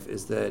from life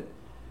is that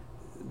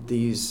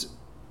these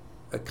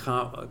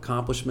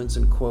accomplishments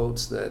and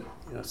quotes that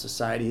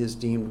society has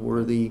deemed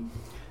worthy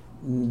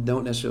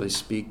don't necessarily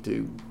speak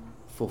to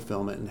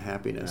fulfillment and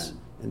happiness.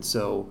 Right. And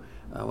so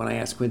when I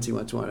asked Quincy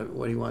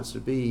what he wants to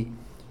be, he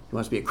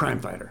wants to be a crime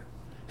fighter.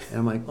 And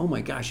I'm like, oh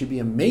my gosh, you'd be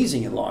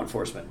amazing in law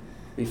enforcement.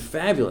 It'd be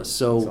fabulous.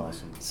 So, That's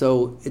awesome.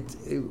 So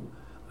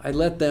I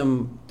let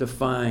them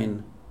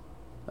define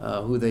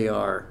who they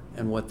are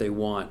and what they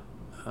want,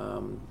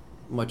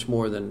 much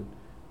more than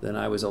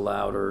I was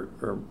allowed,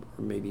 or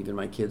maybe even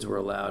my kids were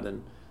allowed.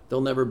 And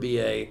there'll never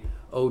be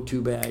oh,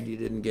 too bad you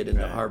didn't get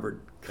into Right.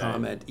 Harvard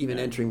comment, Right. Even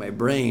Right. entering my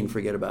brain,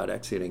 forget about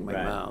exiting my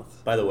Right.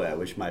 mouth. By the way, I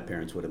wish my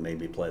parents would have made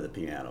me play the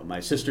piano.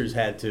 My sisters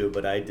had to,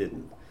 but I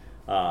didn't.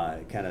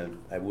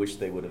 I wish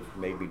they would have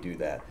made me do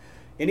that.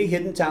 Any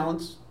hidden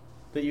talents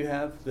that you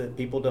have that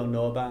people don't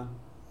know about?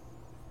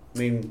 I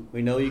mean,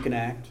 we know you can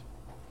act.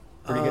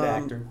 Pretty good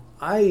actor.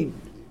 I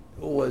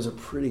was a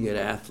pretty good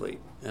athlete,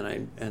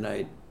 and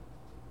I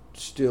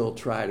still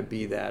try to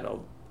be that.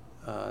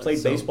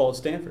 Played baseball at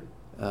Stanford.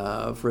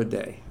 For a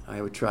day.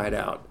 I would try it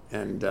out,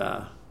 and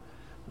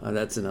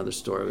that's another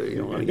story that you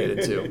don't want to get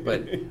into.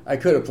 But I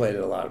could have played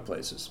at a lot of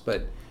places.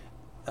 But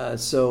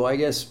so I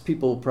guess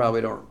people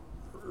probably don't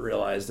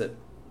realize that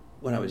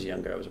when I was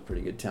younger, I was a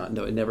pretty good talent.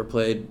 No, I never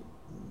played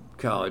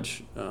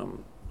college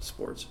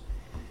sports,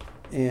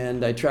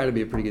 and I try to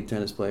be a pretty good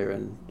tennis player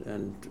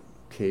and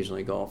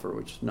occasionally golfer,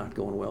 which is not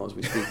going well as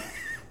we speak.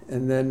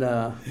 And then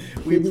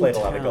We played a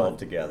lot of golf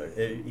together.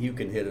 You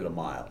can hit it a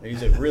mile.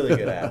 He's a really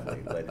good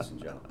athlete, ladies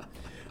and gentlemen.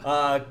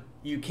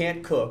 You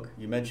can't cook.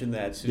 You mentioned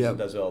that Susan Yep.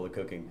 does all the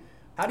cooking.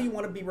 How do you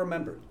want to be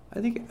remembered? I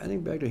think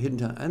back to hidden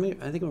talent.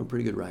 I think I'm a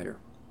pretty good writer.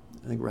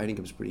 I think writing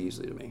comes pretty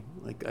easily to me.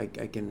 Like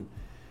I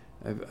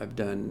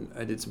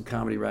did some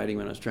comedy writing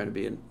when I was trying to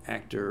be an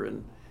actor,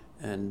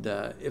 and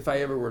if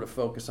I ever were to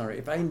focus on it,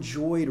 if I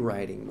enjoyed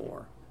writing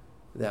more,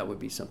 that would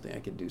be something I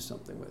could do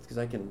something with, because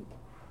I can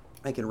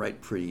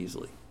write pretty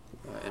easily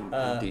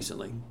and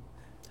decently.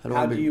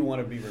 How do you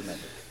want to be remembered?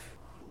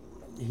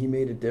 He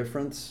made a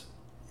difference,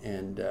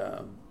 and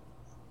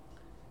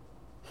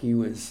he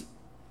was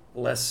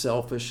less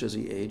selfish as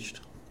he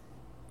aged.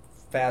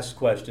 Fast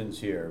questions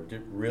here,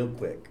 real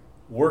quick.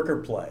 Work or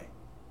play?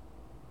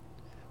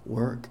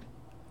 Work.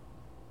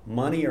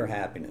 Money or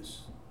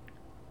happiness?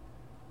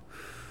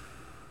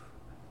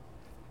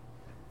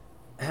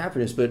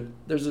 Happiness, but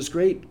there's this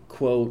great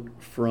quote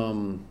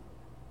from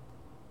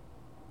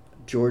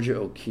Georgia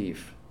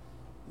O'Keeffe,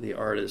 the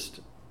artist,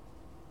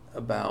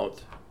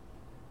 about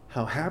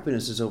how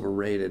happiness is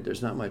overrated.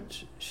 There's not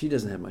much, she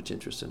doesn't have much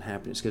interest in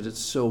happiness because it's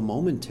so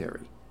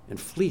momentary and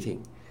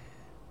fleeting,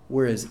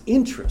 whereas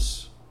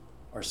interests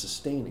are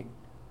sustaining.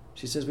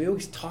 She says we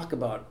always talk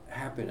about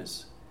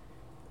happiness,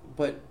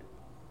 but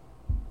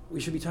we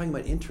should be talking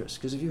about interests,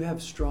 because if you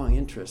have strong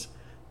interests,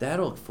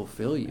 that'll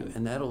fulfill you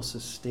and that'll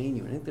sustain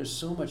you. And I think there's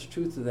so much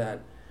truth to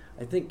that.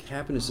 I think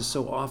happiness is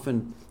so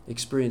often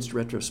experienced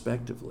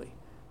retrospectively.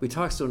 We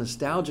talk so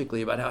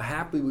nostalgically about how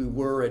happy we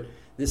were at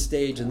this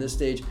stage and this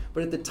stage,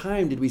 but at the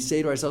time, did we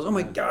say to ourselves, oh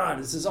my God,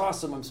 this is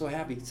awesome, I'm so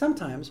happy?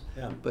 Sometimes,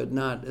 but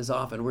not as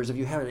often. Whereas if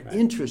you have an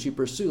interest you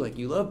pursue, like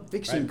you love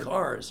fixing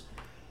cars,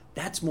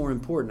 that's more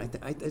important.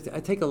 I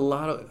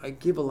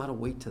give a lot of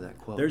weight to that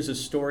quote. There's a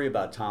story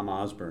about Tom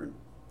Osborne.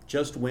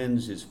 Just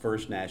wins his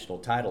first national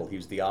title. He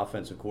was the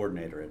offensive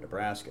coordinator at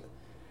Nebraska.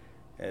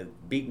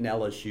 Beaten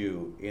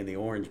LSU in the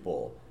Orange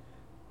Bowl.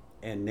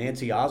 And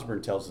Nancy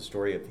Osborne tells the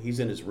story of he's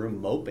in his room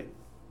moping.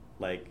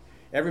 Like,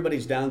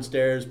 everybody's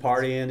downstairs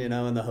partying,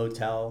 in the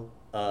hotel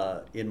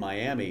in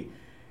Miami.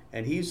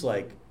 And he's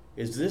like,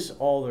 is this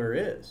all there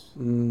is?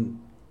 Mm.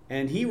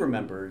 And he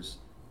remembers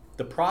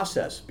the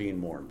process being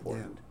more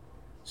important. Yeah.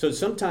 So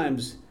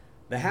sometimes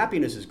the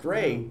happiness is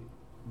great,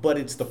 but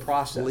it's the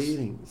process.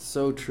 Fleeting,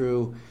 so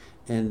true.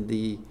 And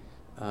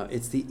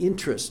it's the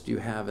interest you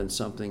have in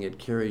something that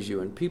carries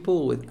you. And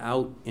people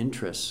without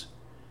interests,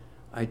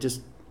 I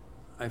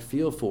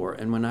feel for.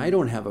 And when I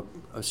don't have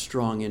a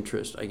strong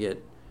interest, I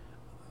get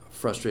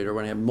frustrated. Or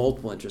when I have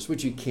multiple interests,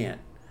 which you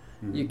can't.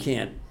 Mm-hmm. You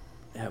can't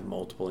have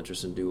multiple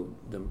interests and do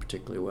them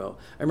particularly well.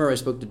 I remember I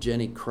spoke to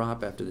Jenny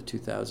Kropp after the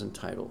 2000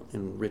 title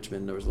in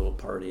Richmond. There was a little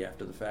party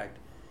after the fact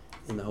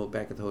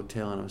back at the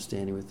hotel, and I was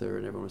standing with her,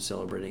 and everyone was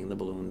celebrating, and the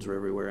balloons were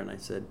everywhere. And I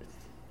said,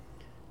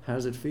 how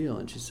does it feel?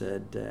 And she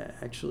said,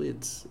 actually,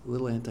 it's a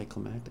little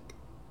anticlimactic.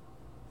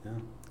 Yeah.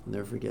 I'll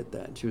never forget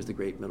that. She was the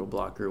great middle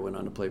blocker, went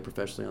on to play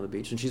professionally on the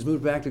beach, and she's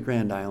moved back to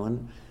Grand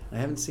Island. I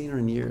haven't seen her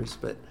in years,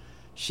 but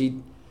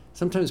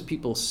sometimes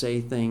people say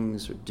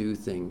things or do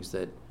things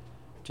that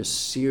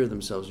just sear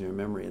themselves in your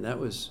memory, and that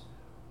was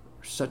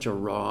such a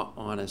raw,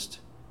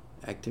 honest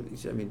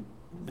activity. I mean,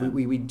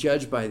 we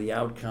judge by the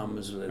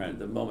outcomes,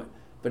 the moment.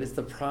 But it's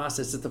the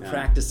process, it's the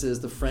practices,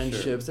 the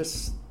friendships.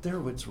 Sure. They're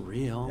what's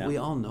real. Yeah. We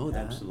all know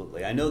that.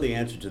 Absolutely. I know the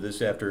answer to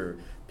this after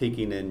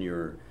peeking in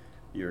your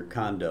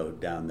condo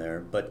down there,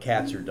 but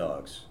cats or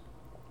dogs?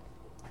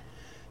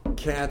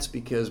 Cats,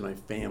 because my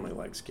family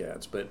likes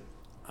cats. But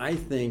I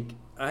think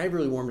I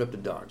really warmed up to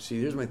dogs. See,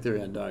 here's my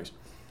theory on dogs.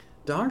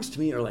 Dogs to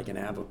me are like an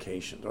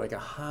avocation. They're like a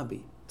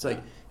hobby. It's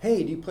like,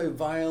 hey, do you play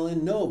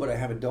violin? No, but I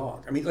have a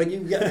dog. I mean, like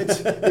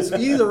it's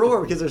either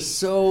or because they're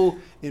so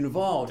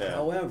involved. Yeah.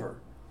 However,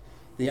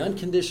 the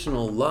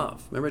unconditional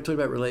love. Remember I told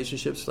you about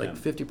relationships, like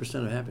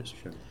 50% of happiness.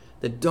 Sure.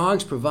 That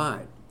dogs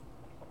provide,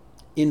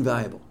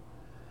 invaluable.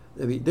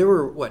 I mean, there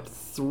were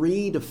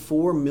 3 to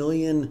 4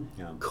 million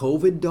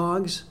COVID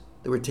dogs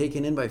that were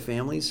taken in by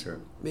families, sure.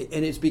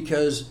 And it's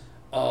because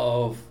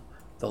of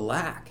the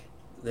lack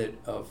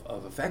of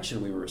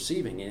affection we were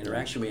receiving and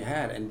interaction we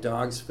had, and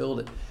dogs filled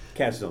it.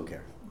 Cats don't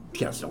care.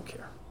 Cats don't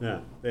care. Yeah,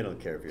 they don't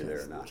care if you're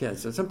there or not.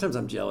 Cats. So sometimes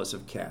I'm jealous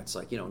of cats,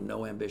 like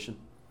no ambition.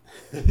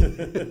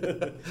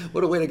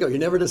 What a way to go! You're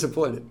never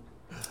disappointed.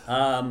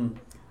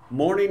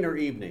 Morning or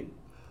evening?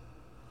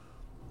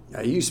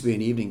 I used to be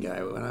an evening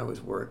guy when I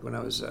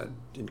was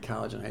in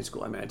college and high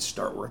school. I mean, I'd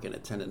start working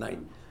at 10 at night,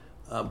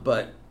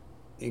 but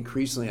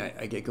increasingly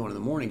I get going in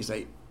the morning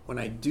because when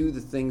I do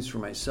the things for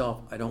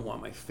myself, I don't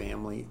want my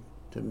family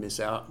to miss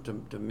out,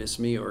 to miss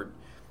me, or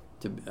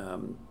to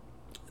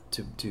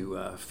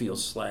feel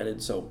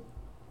slighted. So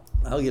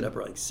I'll get up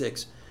at like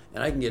 6,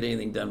 and I can get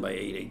anything done by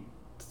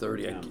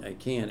 8:30. I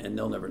can, and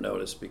they'll never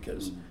notice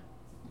because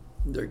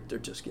they're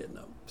just getting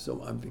up.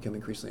 So I've become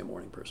increasingly a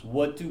morning person.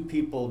 What do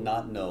people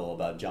not know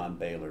about John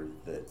Baylor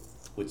that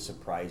would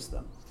surprise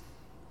them?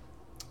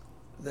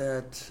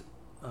 That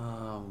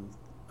I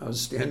was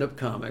a stand-up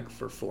comic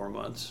for 4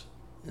 months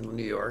in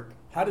New York.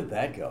 How did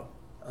that go?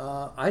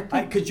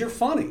 Because you're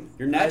funny.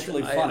 You're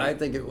naturally funny. I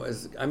think it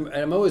was.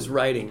 I'm always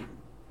writing,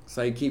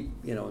 so I keep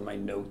in my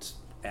notes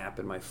app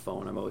in my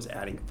phone. I'm always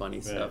adding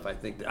funny stuff. I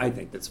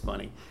think that's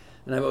funny.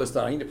 And I've always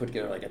thought I need to put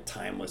together like a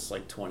timeless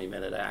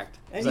 20-minute act.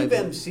 And you've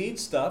emceed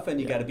stuff, and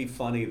you got to be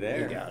funny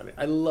there. You got to be.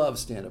 I love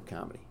stand-up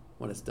comedy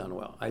when it's done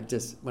well.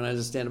 When I was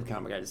a stand-up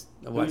comic,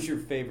 Who's your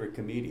favorite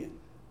comedian?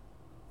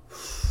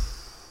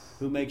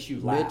 Who makes you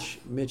laugh?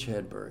 Mitch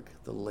Hedberg,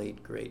 the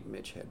late great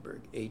Mitch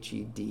Hedberg,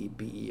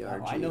 Hedberg.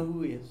 Oh, I know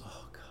who he is.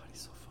 Oh God,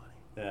 he's so funny.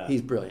 Yeah.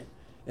 He's brilliant,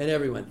 and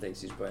everyone thinks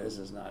he's brilliant. This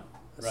is not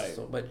right.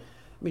 But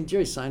I mean,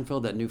 Jerry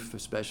Seinfeld, that new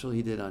special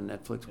he did on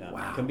Netflix. Yeah.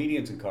 Wow.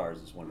 Comedians in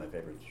Cars is one of my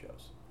favorite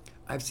shows.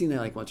 I've seen that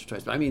like once or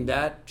twice, but I mean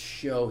that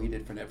show he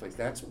did for Netflix.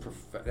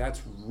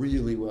 That's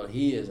really well.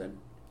 He is a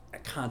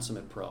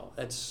consummate pro.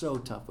 That's so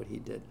tough what he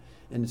did,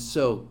 and it's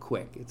so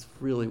quick. It's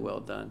really well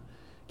done.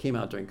 Came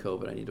out during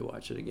COVID. I need to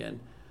watch it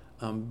again.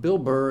 Bill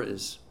Burr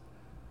is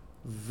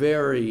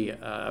very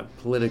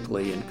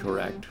politically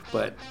incorrect,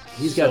 but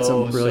he's got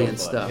some brilliant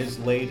stuff. His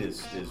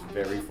latest is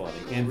very funny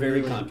and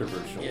very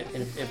controversial. Yeah,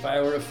 if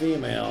I were a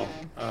female,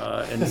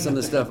 and some of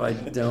the stuff I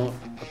don't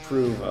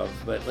approve of,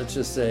 but let's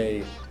just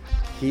say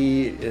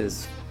he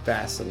is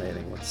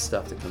fascinating with the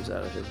stuff that comes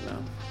out of his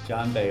mouth.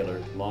 John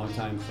Baylor,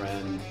 longtime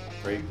friend,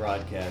 great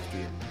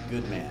broadcaster,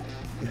 good man.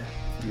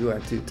 You are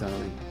too,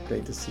 Tommy.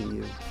 Great to see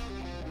you.